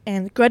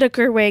and Greta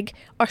Gerwig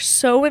are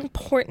so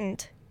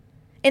important.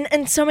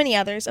 And so many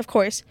others, of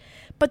course.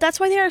 But that's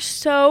why they are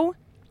so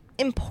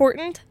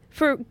important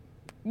for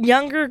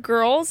younger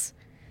girls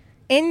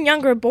and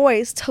younger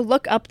boys to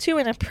look up to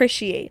and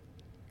appreciate.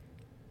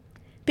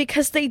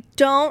 Because they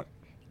don't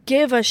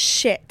give a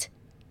shit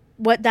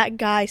what that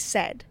guy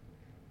said.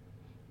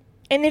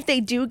 And if they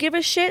do give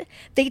a shit,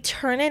 they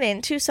turn it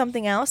into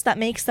something else that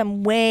makes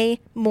them way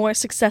more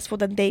successful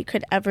than they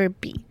could ever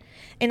be.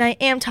 And I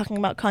am talking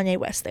about Kanye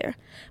West there.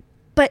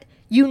 But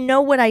you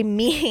know what I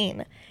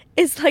mean.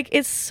 It's like,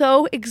 it's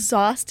so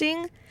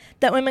exhausting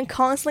that women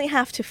constantly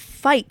have to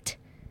fight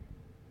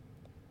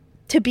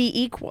to be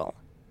equal.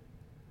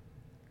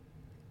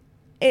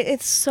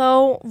 It's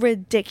so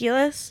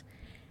ridiculous.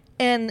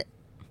 And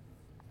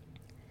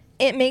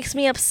it makes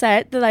me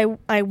upset that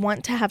I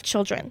want to have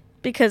children.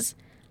 Because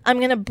I'm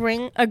going to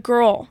bring a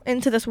girl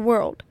into this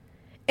world.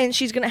 And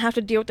she's going to have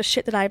to deal with the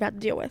shit that I've had to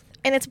deal with.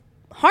 And it's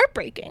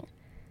heartbreaking.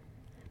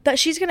 That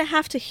she's going to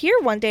have to hear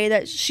one day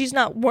that she's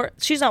not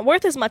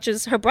worth as much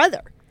as her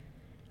brother.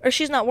 Or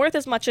she's not worth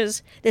as much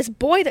as this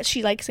boy that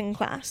she likes in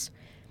class.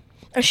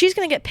 Or she's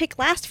going to get picked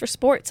last for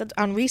sports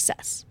on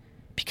recess.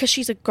 Because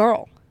she's a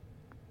girl.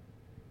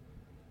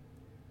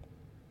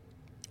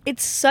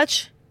 It's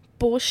such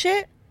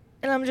bullshit.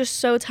 And I'm just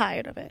so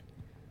tired of it.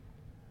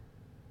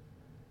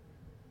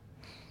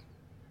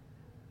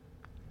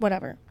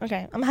 Whatever.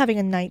 Okay, I'm having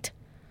a night.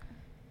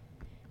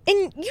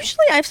 And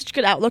usually I have such a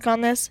good outlook on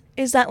this.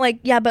 Is that like,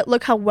 yeah, but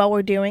look how well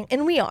we're doing.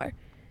 And we are.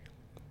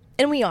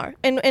 And we are.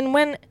 And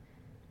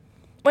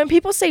when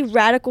people say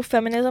radical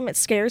feminism, it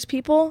scares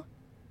people.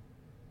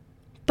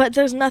 But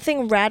there's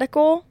nothing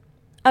radical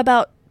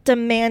about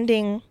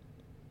demanding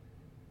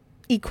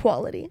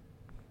equality.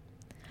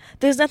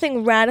 There's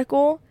nothing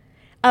radical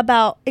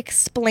about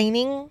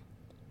explaining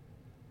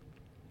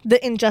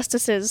the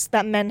injustices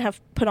that men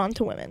have put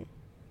onto women.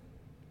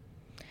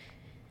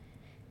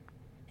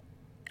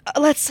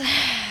 Let's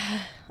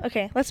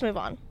move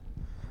on.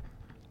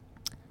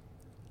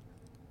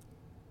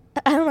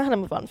 I don't know how to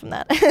move on from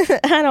that.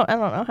 I don't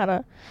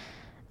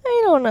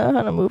know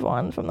how to move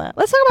on from that.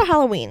 Let's talk about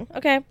Halloween,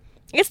 okay?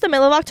 It's the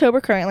middle of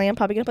October currently. I'm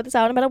probably going to put this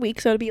out in about a week,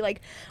 so it'll be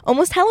like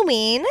almost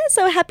Halloween.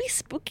 So happy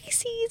spooky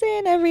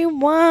season,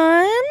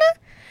 everyone.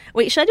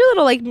 Wait, should I do a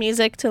little like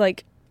music to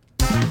like...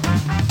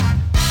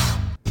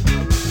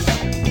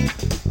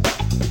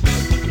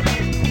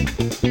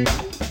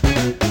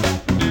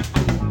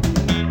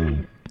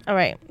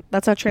 Alright,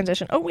 that's our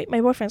transition. Oh, wait,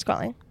 my boyfriend's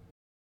calling.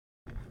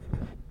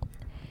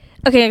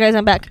 Okay, guys,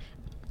 I'm back.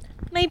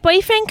 My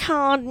boyfriend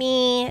called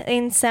me,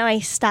 and so I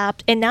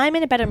stopped. And now I'm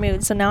in a better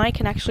mood, so now I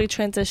can actually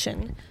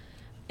transition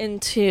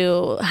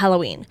into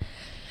Halloween.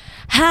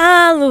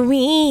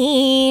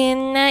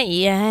 Halloween,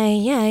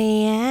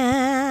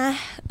 yeah.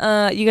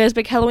 You guys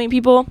big Halloween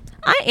people?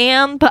 I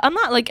am, but I'm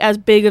not, like, as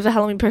big of a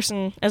Halloween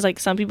person as, like,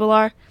 some people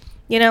are.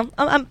 You know,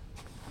 I'm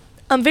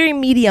very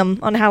medium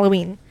on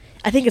Halloween.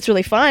 I think it's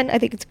really fun. I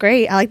think it's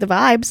great. I like the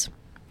vibes.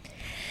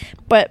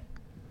 But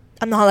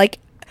I'm not like,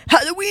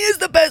 Halloween is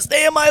the best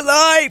day of my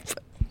life.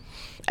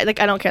 I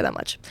don't care that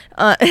much.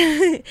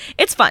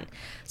 It's fun.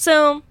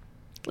 So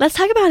let's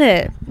talk about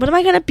it. What am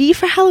I gonna be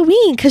for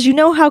Halloween? Because you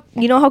know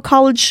how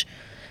college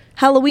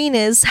Halloween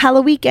is,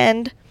 Halloween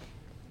weekend.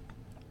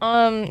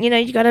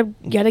 You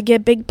gotta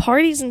get big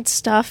parties and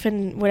stuff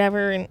and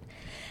whatever. And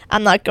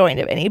I'm not going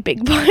to any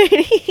big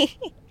parties.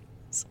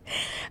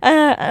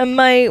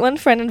 My one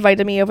friend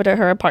invited me over to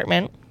her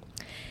apartment,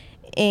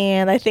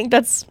 and I think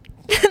that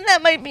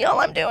might be all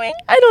I'm doing.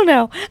 I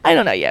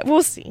don't know yet.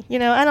 We'll see.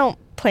 I don't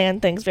plan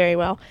things very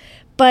well,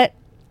 but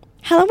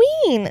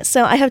Halloween.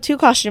 So I have 2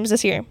 costumes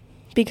this year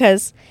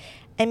because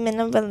I'm in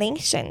a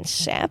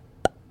relationship,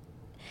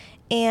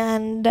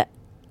 and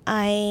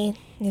I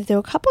need to do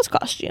a couple's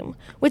costume,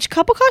 which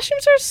couple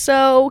costumes are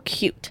so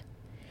cute.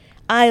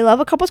 I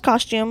love a couple's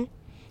costume.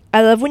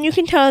 I love when you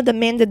can tell the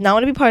man did not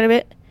want to be part of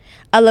it.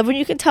 I love when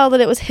you can tell that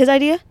it was his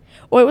idea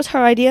or it was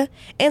her idea,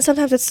 and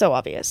sometimes it's so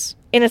obvious.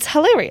 And it's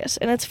hilarious,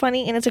 and it's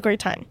funny, and it's a great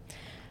time.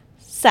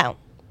 So,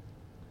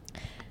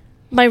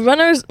 my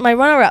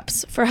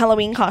runner-ups for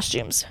Halloween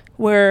costumes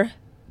were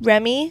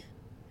Remy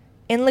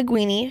and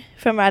Linguini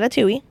from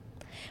Ratatouille,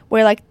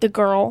 where, like, the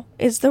girl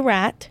is the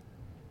rat.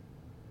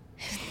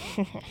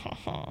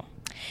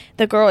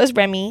 The girl is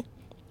Remy,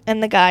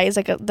 and the guy is,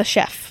 like, the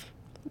chef,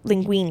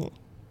 Linguini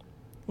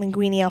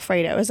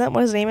Alfredo. Is that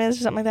what his name is,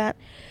 or something like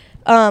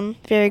that?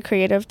 Very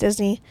creative,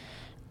 Disney.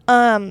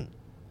 That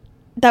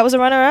was a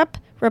runner-up.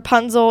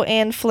 Rapunzel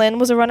and Flynn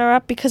was a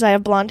runner-up because I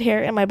have blonde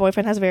hair and my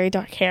boyfriend has very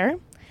dark hair,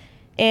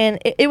 and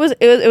it was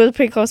a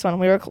pretty close one.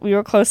 We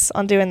were close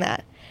on doing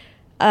that.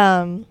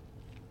 And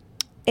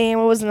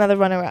what was another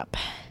runner-up?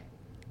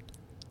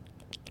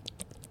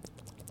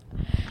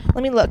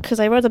 Let me look because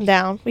I wrote them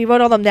down. We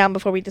wrote all them down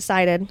before we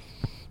decided.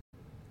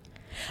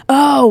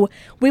 Oh,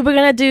 we were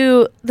gonna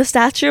do the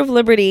Statue of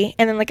Liberty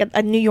and then like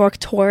a New York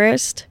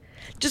tourist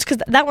just because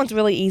that one's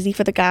really easy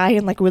for the guy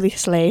and like really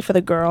slay for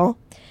the girl.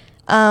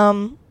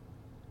 And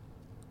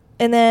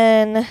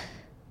then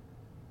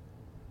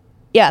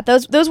yeah,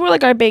 those were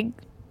like our big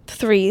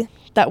 3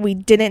 that we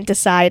didn't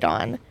decide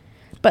on,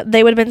 but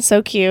they would have been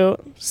so cute.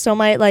 So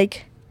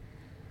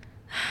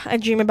I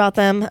dream about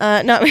them.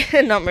 Not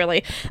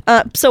really.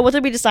 So what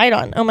did we decide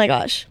on? Oh my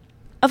gosh.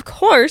 Of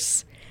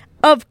course,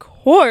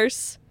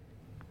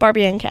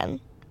 Barbie and Ken.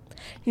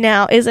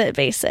 Now, is it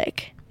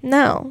basic?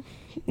 No.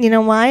 You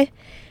know why?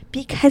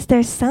 Because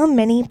there's so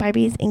many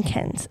Barbies and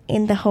Kens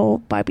in the whole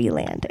Barbie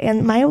land.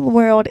 And my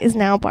world is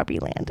now Barbie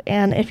land.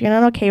 And if you're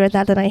not okay with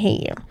that, then I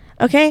hate you.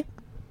 Okay?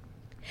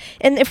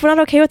 And if we're not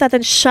okay with that,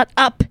 then shut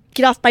up.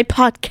 Get off my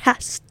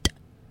podcast.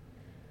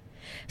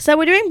 So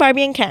we're doing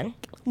Barbie and Ken.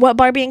 What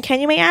Barbie and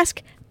Ken, you may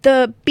ask?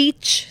 The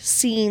beach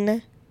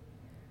scene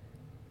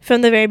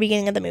from the very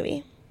beginning of the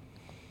movie,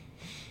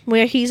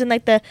 where he's in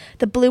like the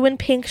blue and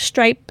pink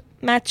stripe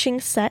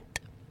matching set,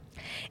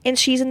 and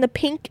she's in the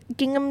pink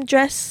gingham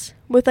dress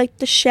with like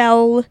the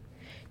shell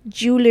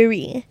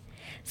jewelry.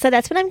 So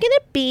that's what I'm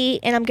gonna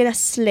be, and I'm gonna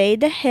slay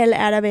the hell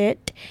out of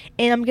it,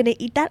 and I'm gonna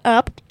eat that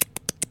up,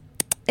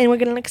 and we're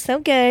gonna look so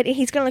good, and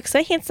he's gonna look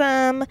so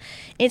handsome, and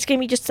it's gonna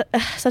be just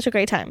such a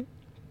great time.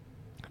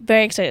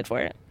 Very excited for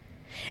it.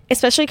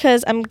 Especially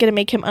because I'm going to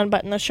make him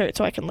unbutton the shirt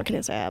so I can look at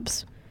his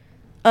abs.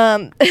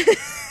 My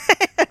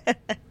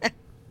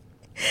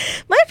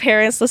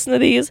parents listen to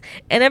these,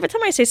 and every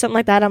time I say something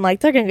like that, I'm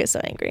like, they're going to get so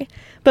angry.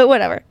 But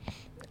whatever.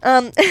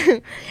 I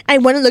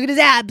want to look at his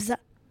abs.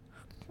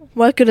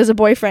 What good is a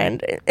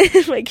boyfriend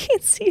if I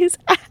can't see his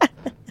abs?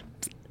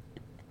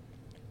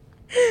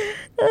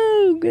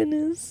 Oh,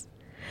 goodness.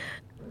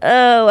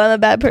 Oh, I'm a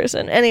bad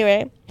person.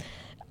 Anyway.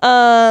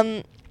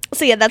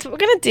 So yeah, that's what we're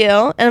gonna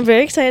do, and I'm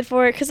very excited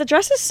for it because the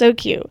dress is so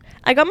cute.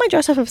 I got my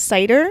dress off of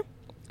Cider,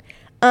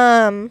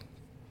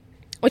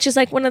 which is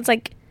like one of those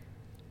like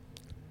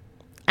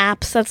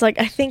apps that's like,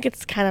 I think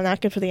it's kind of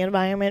not good for the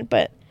environment,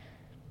 but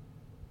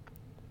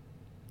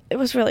it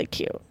was really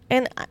cute.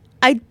 And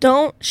I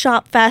don't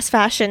shop fast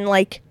fashion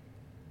like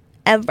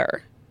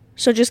ever,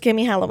 so just give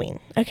me Halloween,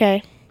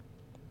 okay?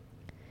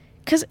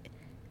 Because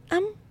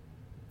I'm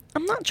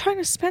not trying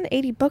to spend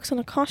 $80 on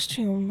a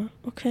costume,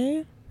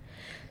 okay?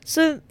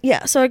 So,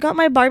 yeah, so I got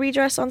my Barbie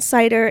dress on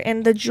Cider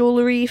and the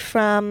jewelry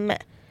from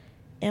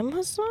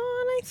Amazon,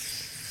 I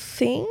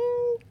think,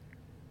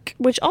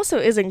 which also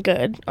isn't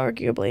good,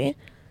 arguably.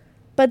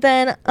 But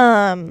then,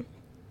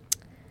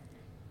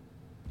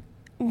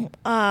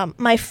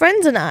 my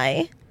friends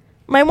and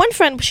my one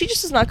friend, she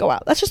just does not go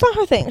out. That's just not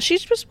her thing.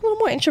 She's just a little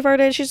more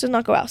introverted. She does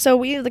not go out. So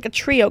we need like a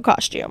trio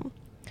costume.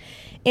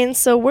 And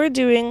so we're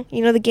doing,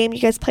 the game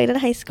you guys played in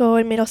high school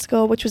and middle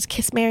school, which was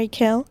Kiss, Marry,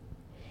 Kill.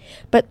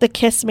 But the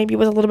kiss maybe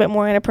was a little bit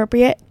more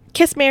inappropriate.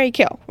 Kiss, marry,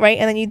 kill, right?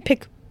 And then you'd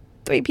pick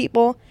 3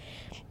 people,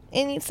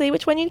 and you'd say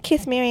which one you'd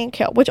kiss, marry, and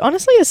kill, which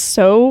honestly is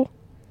so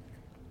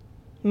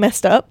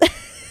messed up.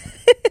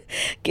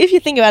 If you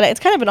think about it, it's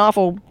kind of an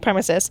awful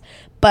premises,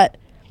 but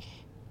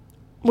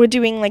we're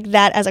doing like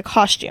that as a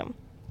costume.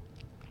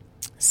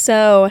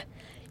 So,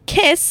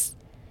 kiss,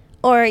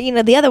 or,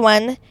 the other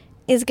one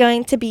is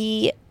going to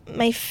be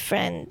my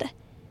friend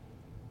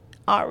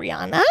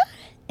Ariana.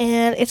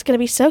 And it's going to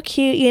be so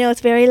cute. It's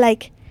very,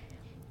 like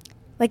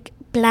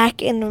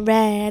black and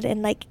red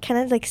and, like, kind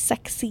of, like,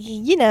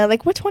 sexy.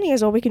 Like, we're 20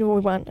 years old. We can do what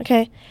we want,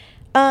 okay?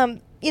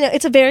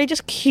 It's a very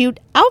just cute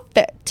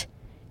outfit.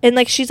 And,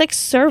 like, she's, like,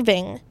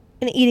 serving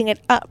and eating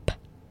it up.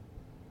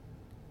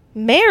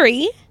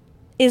 Mary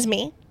is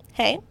me.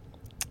 Hey.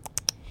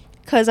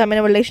 Because I'm in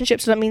a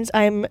relationship, so that means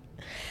I'm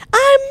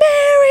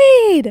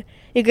married!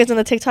 You guys know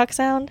the TikTok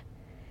sound?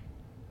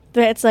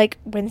 It's, like,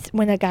 when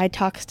a guy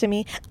talks to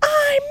me,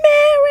 I'm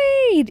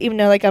married, even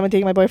though like I'm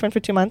dating my boyfriend for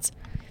 2 months,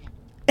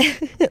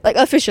 like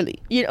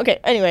officially. Okay.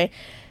 Anyway,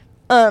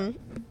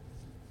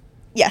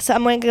 yeah. So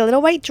I'm wearing a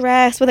little white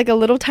dress with like a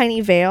little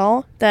tiny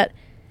veil that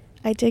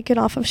I did get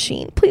off of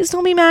Shein. Please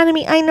don't be mad at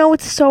me. I know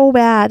it's so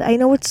bad.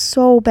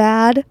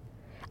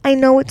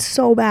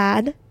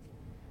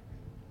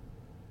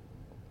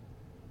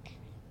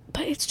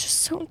 But it's just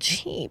so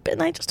cheap,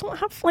 and I just don't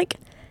have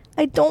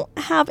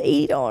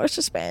 $80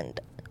 to spend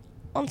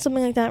on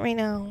something like that right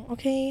now.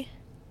 Okay.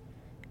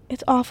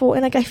 It's awful,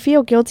 and like I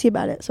feel guilty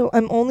about it. So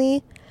I'm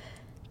only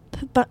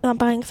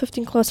buying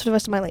thrifting clothes for the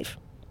rest of my life.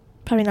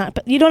 Probably not,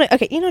 but you know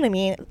what I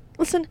mean.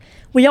 Listen,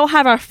 we all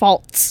have our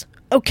faults,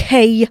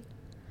 okay?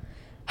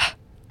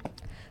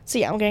 So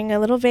yeah, I'm getting a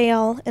little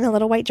veil and a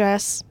little white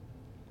dress.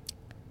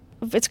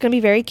 It's gonna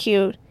be very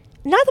cute.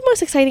 Not the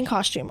most exciting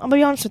costume. I'm gonna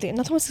be honest with you.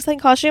 Not the most exciting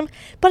costume,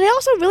 but I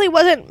also really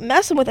wasn't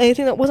messing with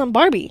anything that wasn't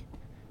Barbie.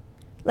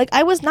 Like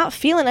I was not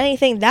feeling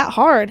anything that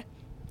hard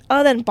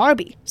other than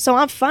Barbie. So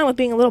I'm fine with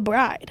being a little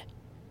bride.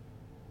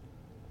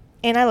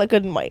 And I look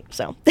good in white,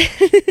 so.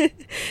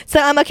 So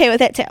I'm okay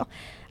with it, too.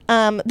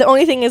 The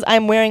only thing is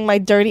I'm wearing my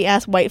dirty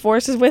ass white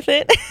forces with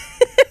it.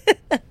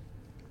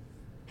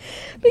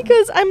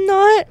 Because I'm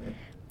not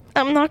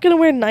going to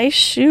wear nice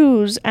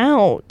shoes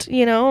out,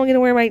 I'm going to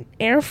wear my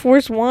Air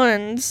Force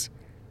Ones,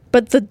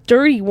 but the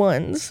dirty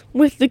ones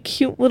with the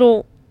cute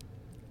little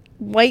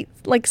white,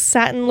 like,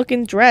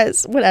 satin-looking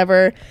dress.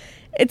 Whatever.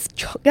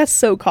 That's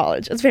so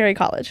college. It's very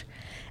college.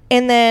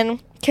 And then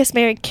Kiss,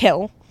 Marry,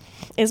 Kill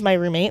is my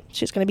roommate.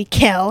 She's going to be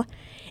Kill.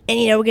 And,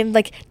 you know, we're going to,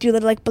 like, do a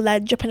little, like,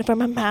 blood dripping from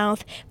her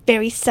mouth.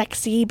 Very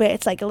sexy, but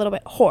it's, like, a little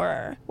bit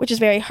horror, which is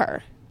very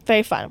her.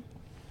 Very fun.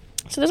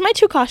 So there's my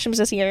 2 costumes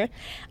this year.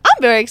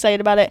 I'm very excited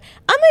about it.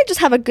 I'm going to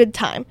just have a good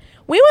time.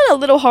 We went a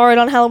little hard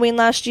on Halloween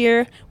last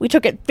year. We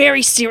took it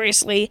very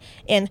seriously,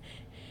 and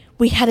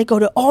we had to go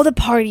to all the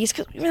parties,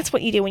 because that's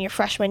what you do when you're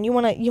freshman. You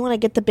want to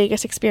get the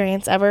biggest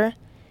experience ever.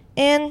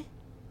 And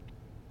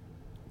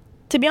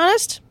to be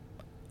honest,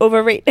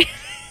 overrated. I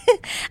don't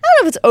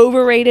know if it's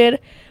overrated,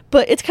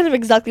 but it's kind of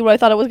exactly what I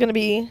thought it was going to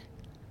be,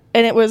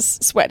 and it was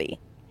sweaty.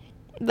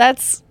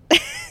 That's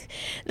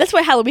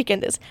what Halloween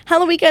Weekend is.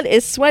 Halloween Weekend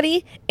is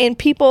sweaty, and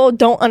people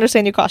don't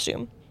understand your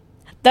costume.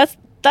 That's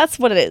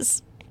what it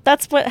is.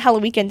 That's what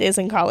Halloween Weekend is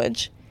in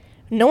college.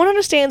 No one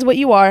understands what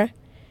you are.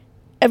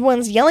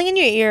 Everyone's yelling in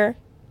your ear.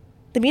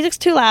 The music's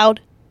too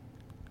loud.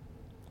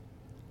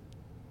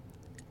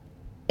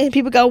 And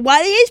people go,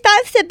 "What are you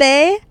supposed to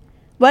be?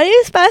 What are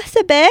you supposed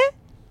to be?"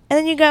 And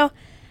then you go,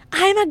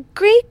 "I'm a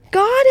Greek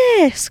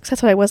goddess." 'Cause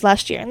that's what I was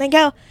last year. And they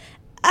go,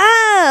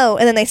 "Oh."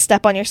 And then they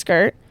step on your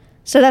skirt.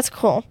 So that's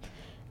cool.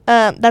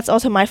 That's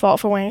also my fault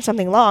for wearing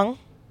something long.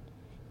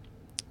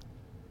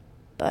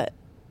 But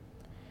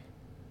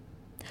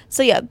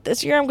so yeah,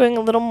 this year I'm going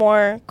a little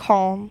more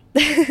calm.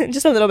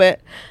 Just a little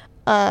bit.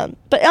 But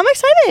I'm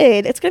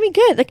excited. It's going to be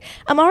good. Like,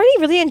 I'm already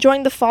really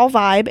enjoying the fall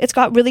vibe. It's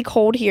got really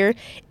cold here.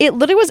 It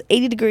literally was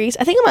 80 degrees.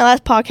 I think in my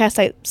last podcast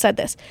I said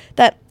this,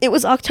 that it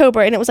was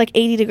October and it was like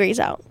 80 degrees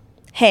out.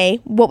 Hey,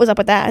 what was up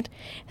with that?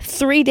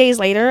 3 days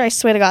later, I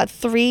swear to God,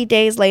 3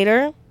 days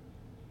later,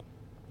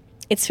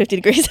 it's 50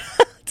 degrees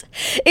out.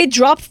 It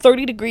dropped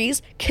 30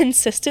 degrees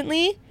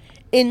consistently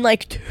in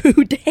like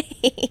 2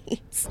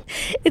 days.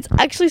 It's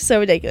actually so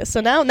ridiculous.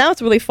 So now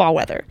it's really fall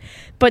weather.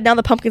 But now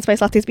the pumpkin spice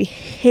lattes be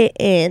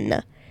hitting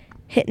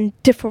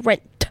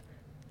different.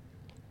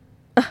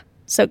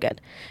 So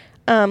good.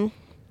 And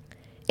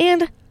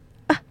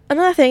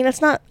another thing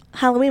that's not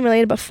Halloween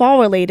related but fall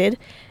related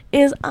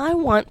is I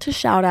want to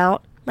shout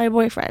out my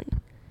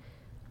boyfriend.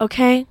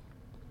 Okay?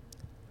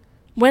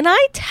 When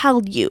I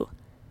tell you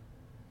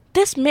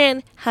this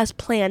man has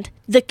planned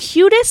the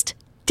cutest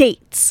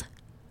dates,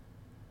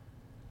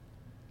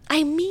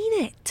 I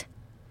mean it.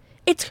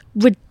 It's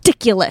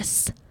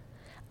ridiculous.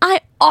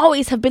 I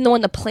always have been the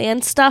one to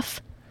plan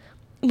stuff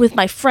with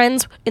my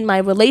friends, in my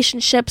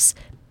relationships,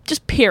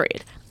 just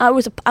period.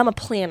 I'm a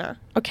planner,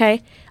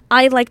 okay?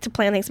 I like to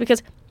plan things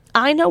because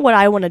I know what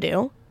I want to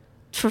do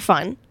for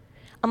fun.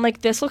 I'm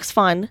like, this looks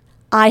fun.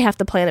 I have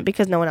to plan it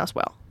because no one else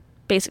will,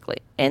 basically.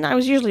 And I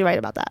was usually right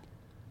about that,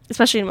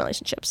 especially in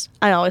relationships.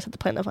 I always have to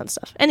plan the fun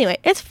stuff. Anyway,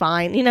 it's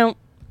fine, you know.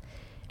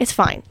 It's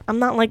fine. I'm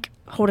not, like,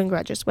 holding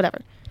grudges,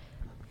 whatever.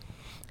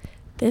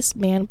 This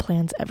man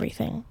plans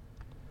everything.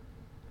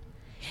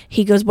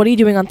 He goes, "What are you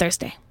doing on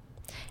Thursday?"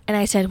 And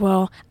I said,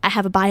 "Well, I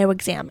have a bio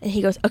exam." And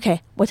he goes,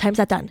 "Okay, what time's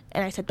that done?"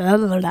 And I said, blah,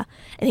 blah, blah, blah.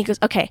 And he goes,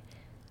 "Okay,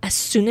 as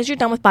soon as you're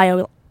done with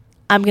bio,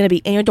 I'm going to be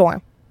in your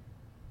dorm."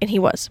 And he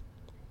was.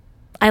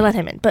 I let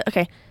him in, but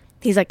okay.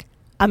 He's like,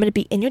 "I'm going to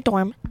be in your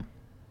dorm.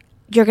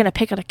 You're going to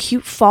pick out a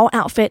cute fall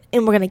outfit,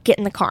 and we're going to get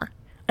in the car."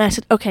 And I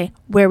said, "Okay,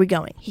 where are we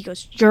going?" He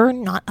goes, "You're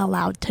not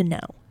allowed to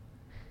know."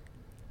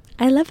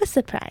 I love a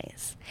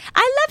surprise.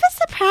 I love a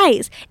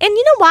surprise. And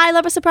you know why I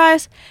love a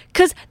surprise?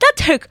 Because that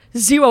took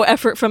 0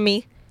 effort from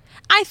me.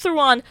 I threw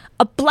on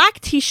a black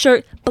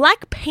t-shirt,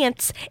 black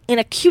pants, and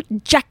a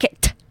cute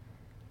jacket.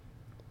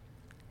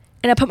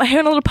 And I put my hair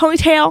in a little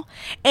ponytail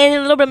and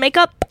a little bit of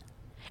makeup.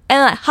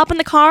 And I hop in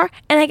the car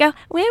and I go,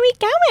 "Where are we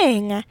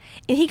going?"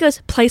 And he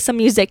goes, "Play some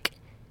music.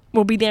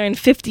 We'll be there in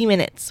 50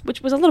 minutes,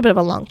 which was a little bit of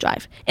a long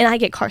drive. And I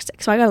get car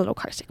sick, so I got a little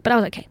car sick, but I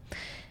was okay.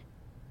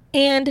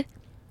 And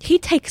he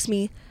takes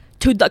me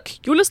to the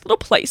cutest little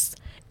place.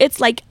 It's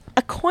like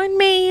a corn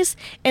maze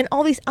and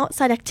all these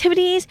outside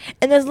activities,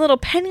 and there's a little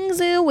petting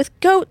zoo with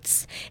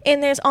goats,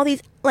 and there's all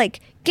these like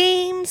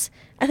games.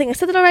 I think I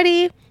said that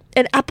already.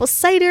 And apple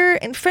cider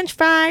and french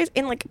fries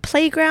and like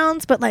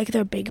playgrounds, but like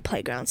they're big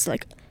playgrounds, so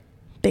like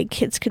big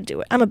kids could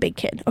do it. I'm a big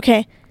kid,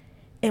 okay?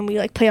 And we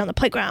like play on the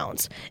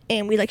playgrounds,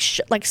 and we like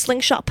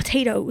slingshot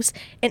potatoes,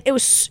 and it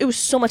was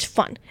so much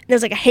fun. And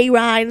there's like a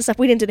hayride and stuff.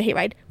 We didn't do the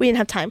hayride. We didn't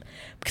have time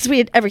because we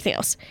did everything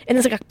else. And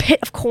there's like a pit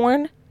of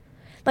corn,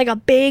 like a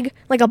big,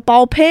 like a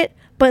ball pit,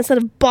 but instead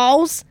of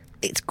balls,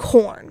 it's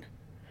corn.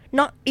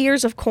 Not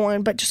ears of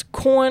corn, but just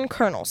corn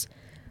kernels.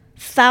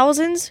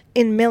 Thousands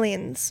and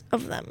millions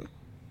of them.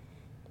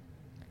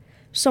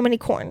 So many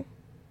corn.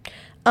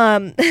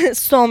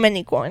 So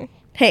many corn.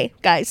 Hey,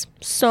 guys,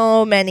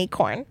 so many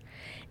corn.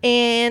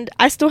 And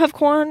I still have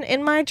corn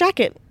in my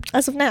jacket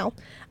as of now.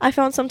 I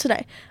found some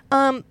today.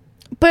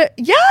 But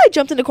yeah, I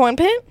jumped in the corn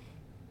pit.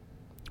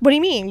 What do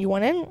you mean? You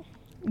went in?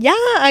 Yeah,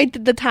 I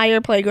did the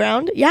tire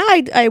playground. Yeah,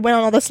 I went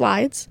on all the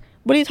slides.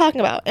 What are you talking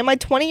about? Am I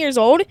 20 years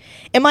old?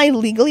 Am I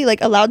legally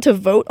like allowed to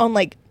vote on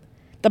like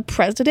the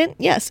president?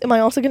 Yes. Am I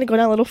also going to go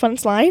down a little fun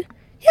slide?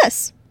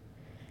 Yes.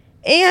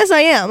 Yes,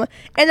 I am.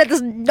 And that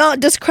does not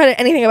discredit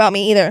anything about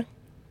me either.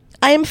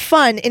 I am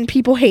fun and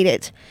people hate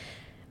it.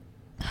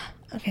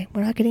 Okay,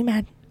 we're not getting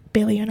mad.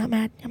 Bailey, you're not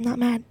mad. I'm not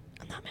mad.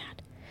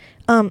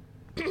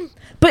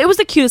 But it was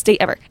the cutest date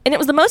ever. And it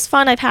was the most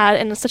fun I've had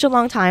in such a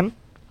long time.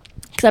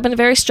 Because I've been a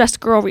very stressed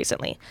girl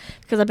recently.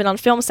 Because I've been on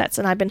film sets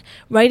and I've been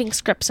writing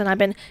scripts and I've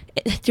been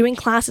doing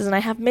classes and I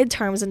have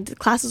midterms and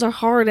classes are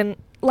hard and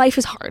life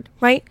is hard,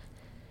 right?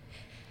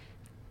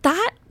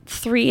 That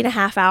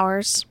 3.5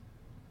 hours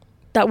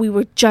that we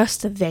were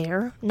just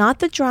there, not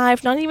the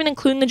drive, not even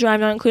including the drive,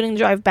 not including the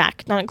drive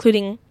back, not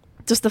including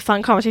just the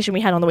fun conversation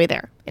we had on the way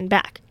there and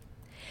back.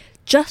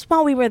 Just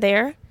while we were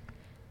there,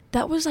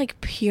 that was like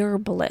pure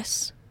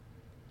bliss.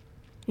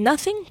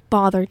 Nothing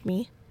bothered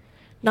me.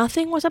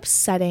 Nothing was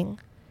upsetting.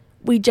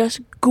 We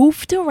just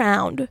goofed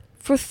around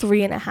for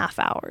 3.5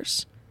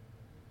 hours.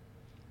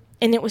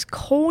 And it was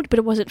cold, but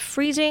it wasn't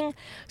freezing.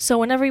 So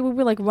whenever we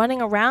were like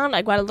running around,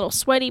 I got a little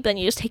sweaty, but then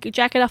you just take your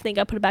jacket off, then you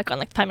gotta put it back on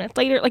like 5 minutes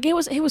later. Like it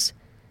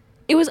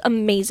was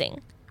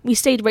amazing. We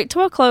stayed right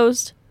till it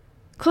closed.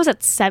 Closed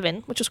at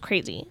 7, which was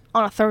crazy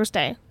on a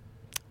Thursday.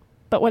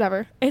 But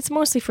whatever. It's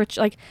mostly for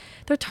like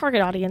their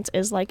target audience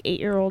is like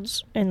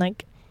 8-year-olds and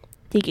like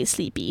they get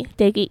sleepy,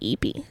 they get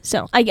eepy.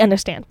 So I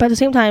understand. But at the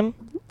same time,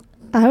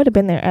 I would have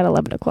been there at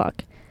 11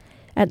 o'clock.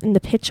 In the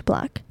pitch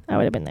black, I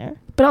would have been there.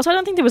 But also, I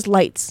don't think there was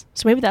lights.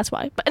 So maybe that's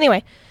why. But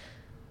anyway.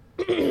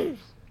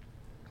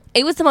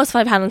 It was the most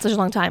fun I've had in such a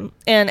long time.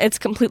 And it's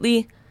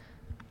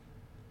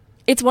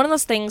one of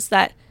those things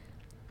that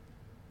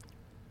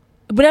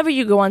whenever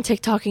you go on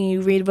TikTok and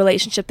you read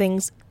relationship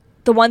things,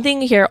 the one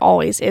thing you hear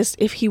always is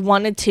if he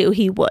wanted to,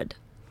 he would.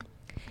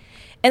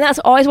 And that's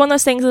always one of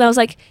those things that I was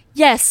like,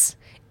 yes,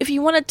 if he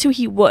wanted to,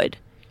 he would.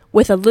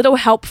 With a little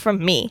help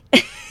from me.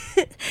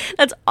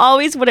 That's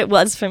always what it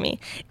was for me.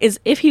 Is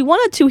if he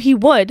wanted to, he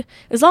would.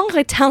 As long as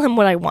I tell him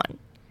what I want.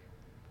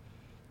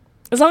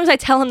 As long as I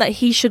tell him that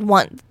he should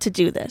want to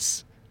do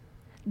this.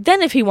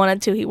 Then if he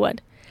wanted to, he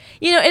would.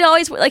 You know, it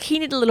always, like, he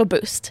needed a little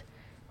boost.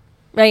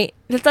 Right?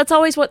 That's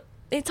always what,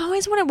 it's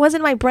always what it was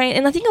in my brain.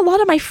 And I think a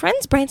lot of my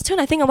friends' brains too.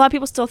 And I think a lot of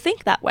people still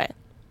think that way.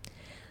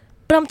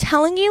 But I'm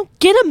telling you,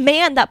 get a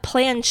man that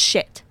plans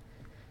shit.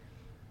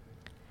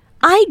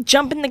 I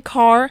jump in the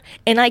car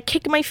and I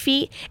kick my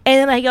feet and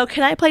then I go,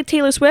 can I play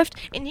Taylor Swift?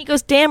 And he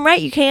goes, damn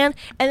right you can.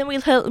 And then we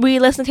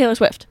listen to Taylor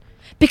Swift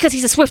because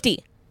he's a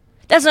Swiftie.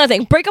 That's another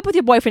thing. Break up with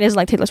your boyfriend if he doesn't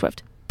like Taylor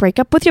Swift. Break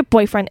up with your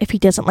boyfriend if he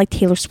doesn't like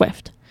Taylor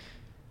Swift.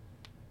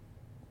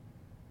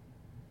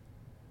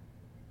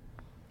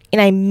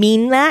 And I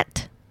mean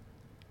that.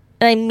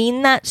 And I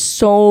mean that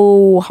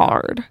so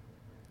hard.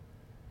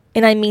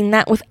 And I mean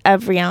that with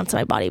every ounce of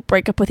my body.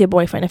 Break up with your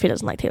boyfriend if he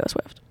doesn't like Taylor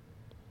Swift.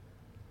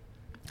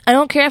 I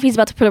don't care if he's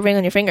about to put a ring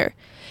on your finger.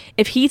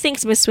 If he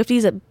thinks Miss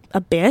Swiftie's a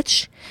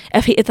bitch,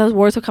 if those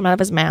words will come out of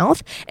his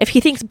mouth, if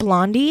he thinks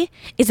Blondie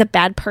is a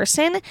bad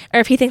person, or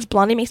if he thinks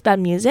Blondie makes bad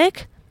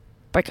music,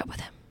 break up with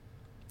him.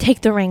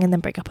 Take the ring and then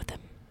break up with him.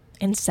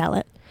 And sell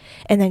it.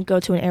 And then go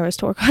to an Eras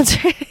Tour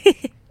concert.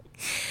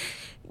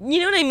 You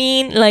know what I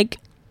mean? Like,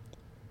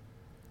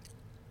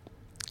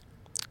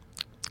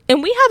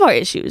 and we have our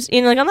issues.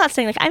 You know, like, I'm not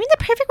saying, like, I'm in the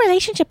perfect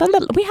relationship. Blah, blah,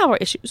 blah. We have our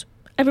issues.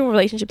 Every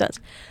relationship does.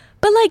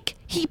 But, like,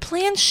 he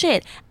plans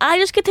shit. I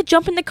just get to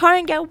jump in the car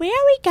and go, where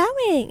are we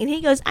going? And he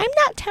goes, I'm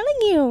not telling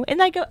you.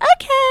 And I go,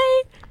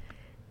 okay.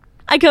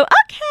 And then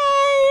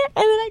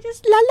I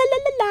just la, la, la,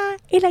 la, la.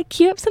 And I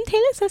cue up some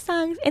Taylor Swift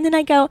songs. And then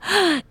I go,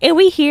 and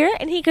we here?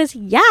 And he goes,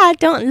 yeah,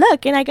 don't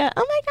look. And I go,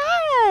 oh, my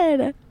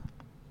God.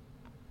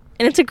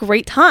 And it's a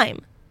great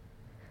time.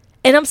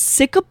 And I'm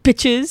sick of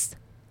bitches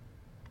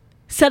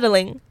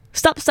settling.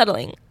 Stop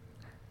settling.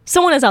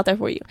 Someone is out there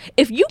for you.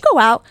 If you go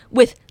out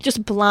with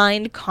just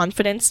blind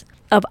confidence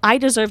of I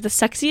deserve the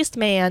sexiest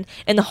man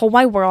in the whole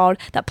wide world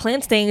that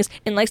plans things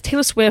and likes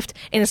Taylor Swift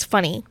and is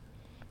funny,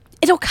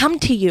 it'll come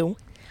to you.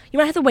 You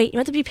might have to wait. You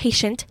might have to be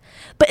patient,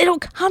 but it'll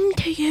come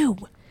to you.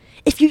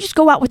 If you just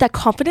go out with that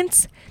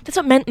confidence, that's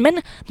what men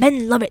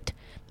love it.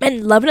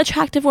 Men love an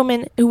attractive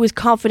woman who is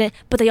confident,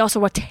 but they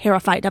also are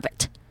terrified of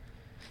it.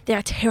 They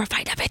are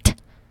terrified of it.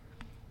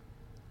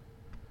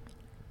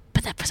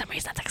 But that, for some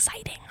reason, that's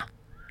exciting.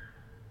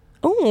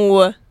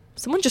 Oh,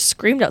 someone just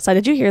screamed outside.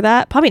 Did you hear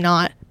that? Probably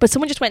not. But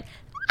someone just went,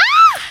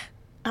 ah!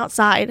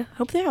 Outside.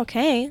 Hope they're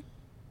okay.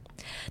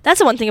 That's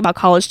the one thing about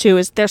college, too,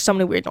 is there's so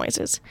many weird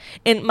noises.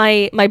 And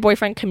my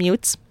boyfriend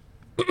commutes.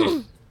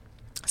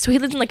 So he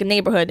lives in, like, a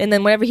neighborhood. And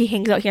then whenever he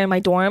hangs out here in my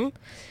dorm,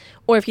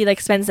 or if he, like,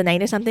 spends the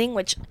night or something,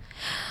 which,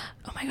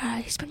 oh, my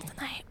God, he spends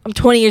the night. I'm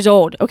 20 years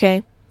old,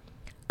 okay?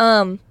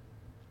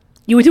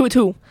 You would do it,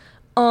 too.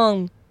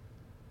 There'll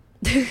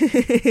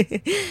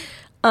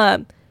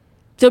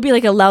be,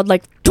 like, a loud,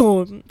 like,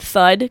 boom,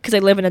 thud, because I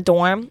live in a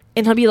dorm,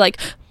 and he'll be like,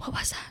 what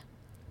was that?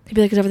 He'll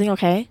be like, is everything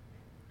okay?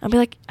 I'll be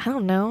like, I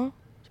don't know.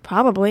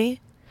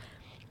 Probably.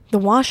 The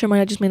washer might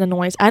have just made a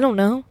noise. I don't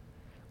know.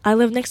 I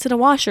live next to the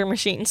washer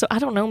machine, so I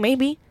don't know,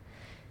 maybe.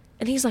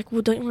 And he's like,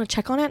 well, don't you want to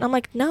check on it? And I'm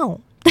like,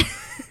 no.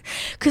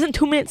 Because in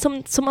 2 minutes,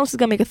 someone else is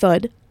going to make a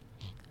thud.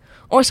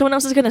 or someone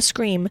else is going to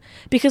scream,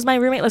 because my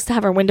roommate loves to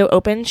have her window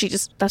open.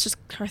 That's just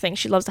her thing.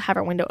 She loves to have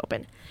her window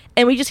open.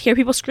 And we just hear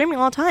people screaming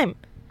all the time.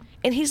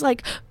 And he's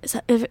like,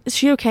 is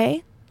she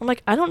okay? I'm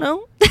like, I don't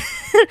know.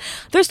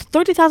 There's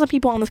 30,000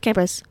 people on this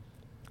campus.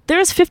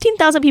 There's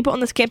 15,000 people on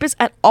this campus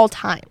at all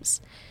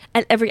times.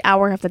 At every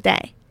hour of the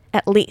day,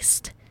 at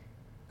least.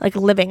 Like,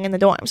 living in the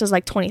dorms. There's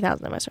like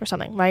 20,000 of us or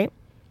something, right?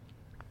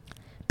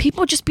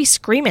 People just be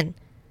screaming.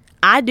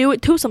 I do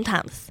it too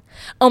sometimes.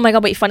 Oh my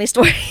god, wait, funny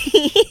story.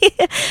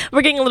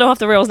 We're getting a little off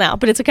the rails now,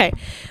 but it's okay.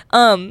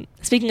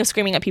 Speaking of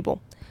screaming at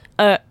people.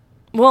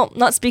 Well,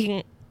 not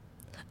speaking...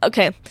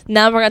 Okay,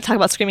 now we're going to talk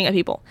about screaming at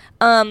people.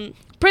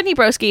 Brittany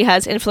Broski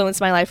has influenced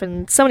my life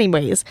in so many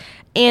ways.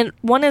 And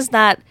one is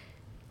that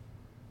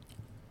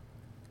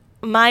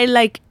my,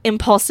 like,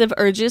 impulsive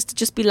urges to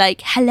just be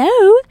like, hello,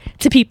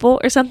 to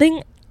people or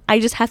something, I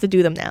just have to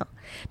do them now.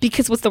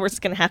 Because what's the worst that's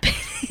going to happen?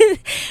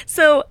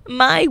 So,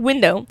 my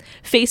window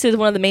faces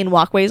one of the main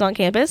walkways on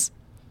campus.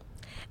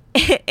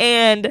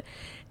 And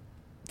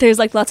there's,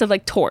 like, lots of,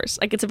 like, tours.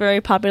 Like, it's a very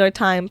popular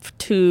time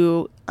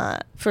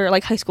for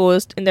like, high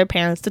schoolers and their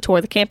parents to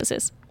tour the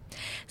campuses.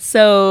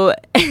 So,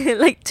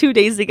 like, 2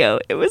 days ago,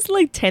 it was,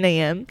 like, 10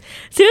 a.m.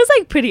 So, it was,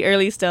 like, pretty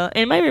early still.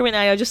 And my roommate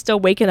and I are just still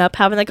waking up,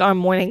 having, like, our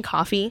morning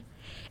coffee.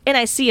 And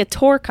I see a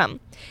tour come.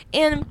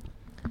 And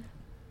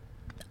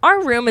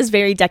our room is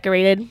very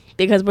decorated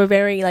because we're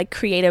very, like,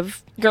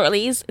 creative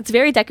girlies. It's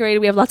very decorated.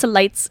 We have lots of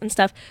lights and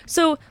stuff.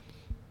 So,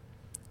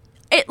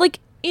 it, like,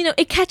 you know,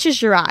 it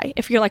catches your eye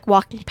if you're, like,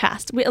 walking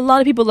past. A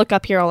lot of people look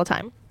up here all the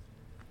time.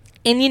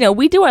 And, you know,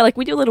 we do a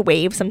little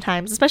wave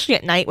sometimes, especially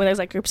at night when there's,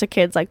 like, groups of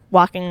kids, like,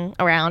 walking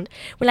around.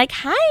 We're like,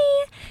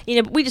 hi! You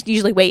know, but we just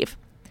usually wave.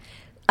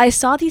 I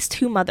saw these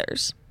two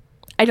mothers.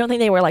 I don't think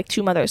they were, like,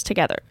 two mothers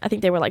together. I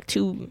think they were, like,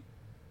 two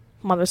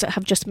mothers that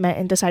have just met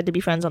and decided to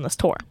be friends on this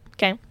tour.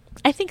 Okay?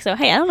 I think so.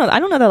 Hey, I don't know.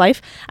 I don't know their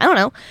life. I don't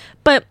know.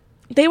 But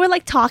they were,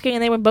 like, talking,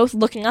 and they were both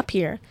looking up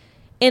here.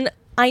 And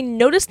I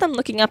noticed them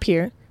looking up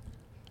here.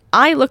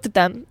 I looked at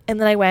them, and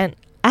then I went,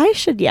 I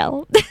should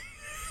yell.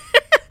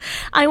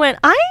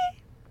 I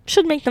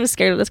should make them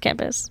scared of this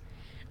campus.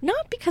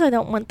 Not because I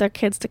don't want their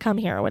kids to come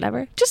here or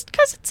whatever. Just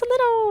because it's a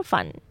little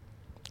fun.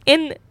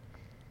 And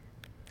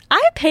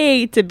I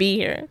pay to be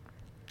here.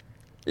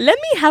 Let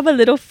me have a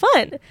little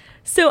fun.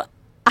 So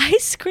I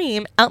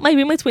scream out my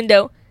roommate's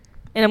window,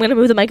 and I'm going to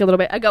move the mic a little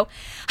bit. I go,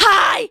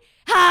 hi,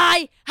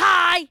 hi,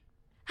 hi,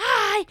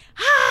 hi,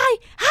 hi,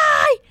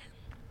 hi.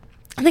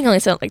 I think I only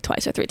said it like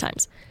twice or 3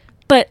 times.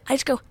 But I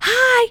just go,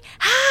 hi,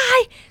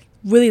 hi,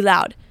 really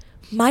loud.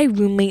 My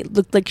roommate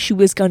looked like she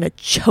was gonna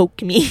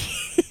choke me.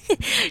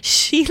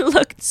 She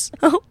looked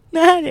so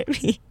mad at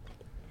me.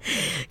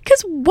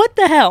 Because what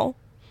the hell?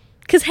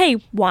 Because, hey,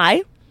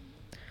 why?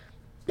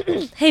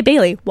 Hey,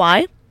 Bailey,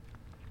 why?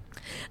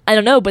 I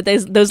don't know, but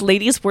those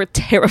ladies were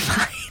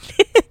terrified.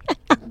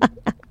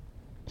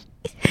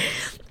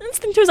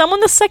 I'm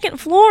on the 2nd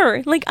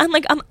floor.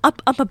 I'm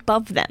up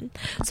above them.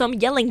 So I'm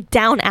yelling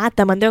down at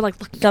them, and they're, like,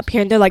 looking up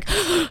here, and they're like,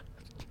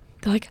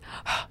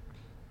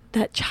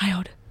 that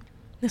child.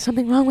 There's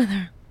something wrong with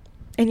her.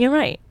 And you're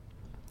right.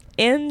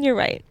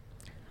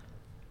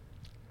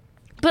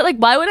 But, like,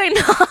 why would I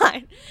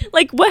not?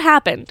 Like, what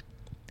happened?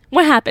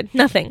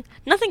 Nothing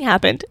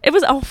happened. It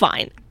was all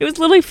fine. It was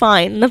literally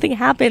fine. Nothing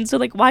happened. So,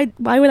 like, why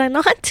would I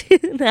not do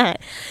that?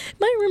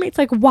 My roommate's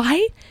like,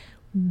 why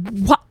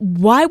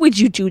would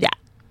you do that?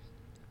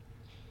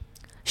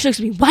 She looks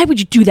at me, why would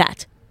you do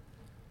that?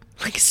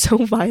 Like, so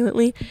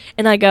violently.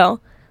 And I go,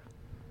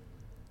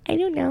 I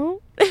don't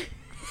know.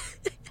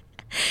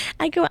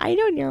 I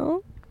don't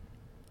know.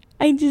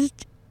 I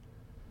just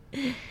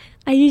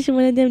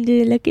wanted them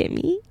to look at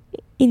me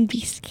and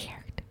be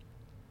scared.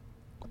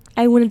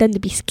 I wanted them to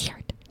be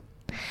scared.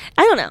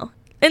 I don't know.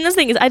 And this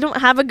thing is, I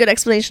don't have a good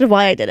explanation of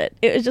why I did it.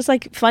 It was just,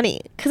 like, funny.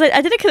 Because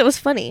I did it because it was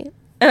funny.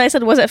 And I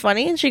said, was it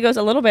funny? And she goes,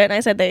 a little bit. And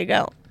I said, there you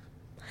go.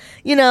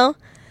 You know?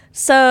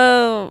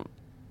 So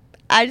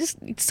I just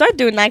started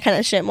doing that kind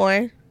of shit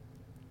more.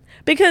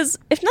 Because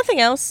if nothing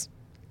else,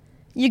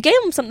 you gave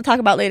them something to talk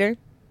about later.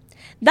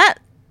 That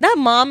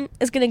mom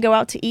is going to go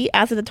out to eat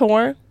after the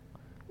tour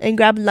and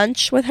grab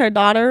lunch with her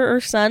daughter or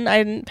son.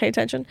 I didn't pay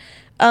attention.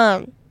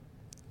 Or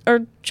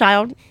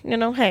child, you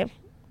know, hey.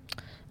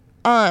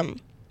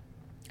 And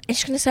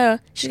she's going to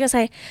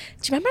say,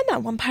 do you remember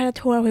that one part of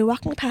the tour we were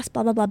walking past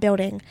blah, blah, blah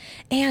building?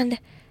 And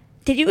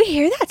did you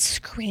hear that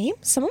scream?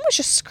 Someone was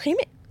just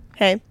screaming.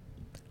 Hey,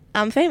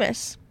 I'm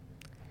famous.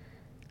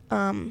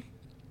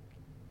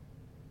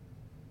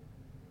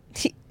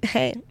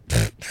 Hey,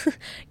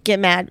 get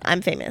mad.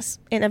 I'm famous.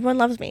 And everyone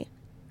loves me.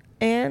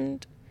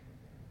 And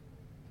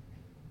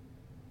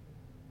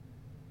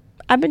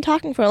I've been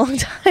talking for a long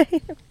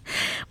time.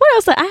 What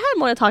else? I had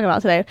more to talk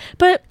about today,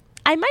 but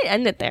I might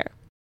end it there.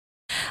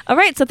 All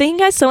right, so thank you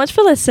guys so much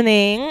for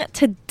listening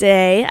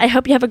today. I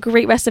hope you have a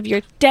great rest of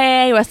your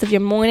day, rest of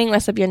your morning,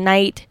 rest of your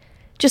night.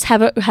 Just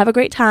have a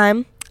great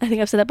time. I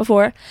think I've said that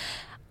before.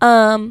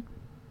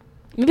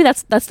 Maybe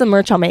that's the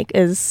merch I'll make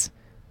is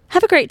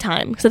have a great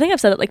time. Because I think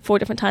I've said it like 4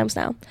 different times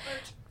now.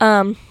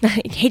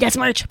 Hey, that's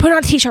merch. Put it on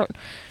a t-shirt.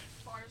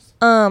 Bars.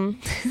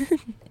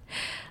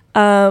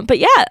 But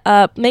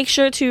yeah, make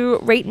sure to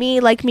rate me,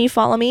 like me,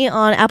 follow me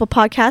on Apple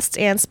Podcasts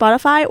and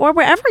Spotify, or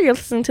wherever you're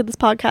listening to this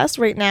podcast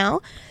right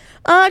now.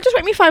 Just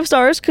rate me 5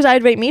 stars, because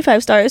I'd rate me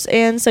 5 stars,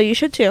 and so you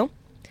should too.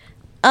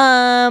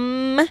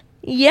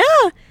 Yeah.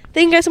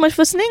 Thank you guys so much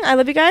for listening. I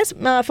love you guys.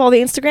 Follow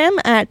the Instagram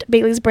at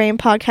Bailey's Brain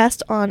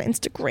Podcast on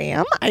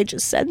Instagram. I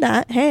just said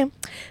that. Hey.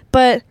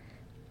 But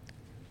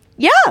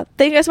yeah,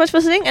 thank you guys so much for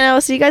listening, and I will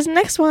see you guys in the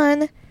next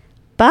one.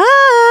 Bye.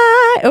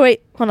 Oh,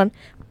 wait. Hold on.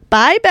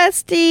 Bye,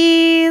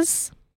 besties.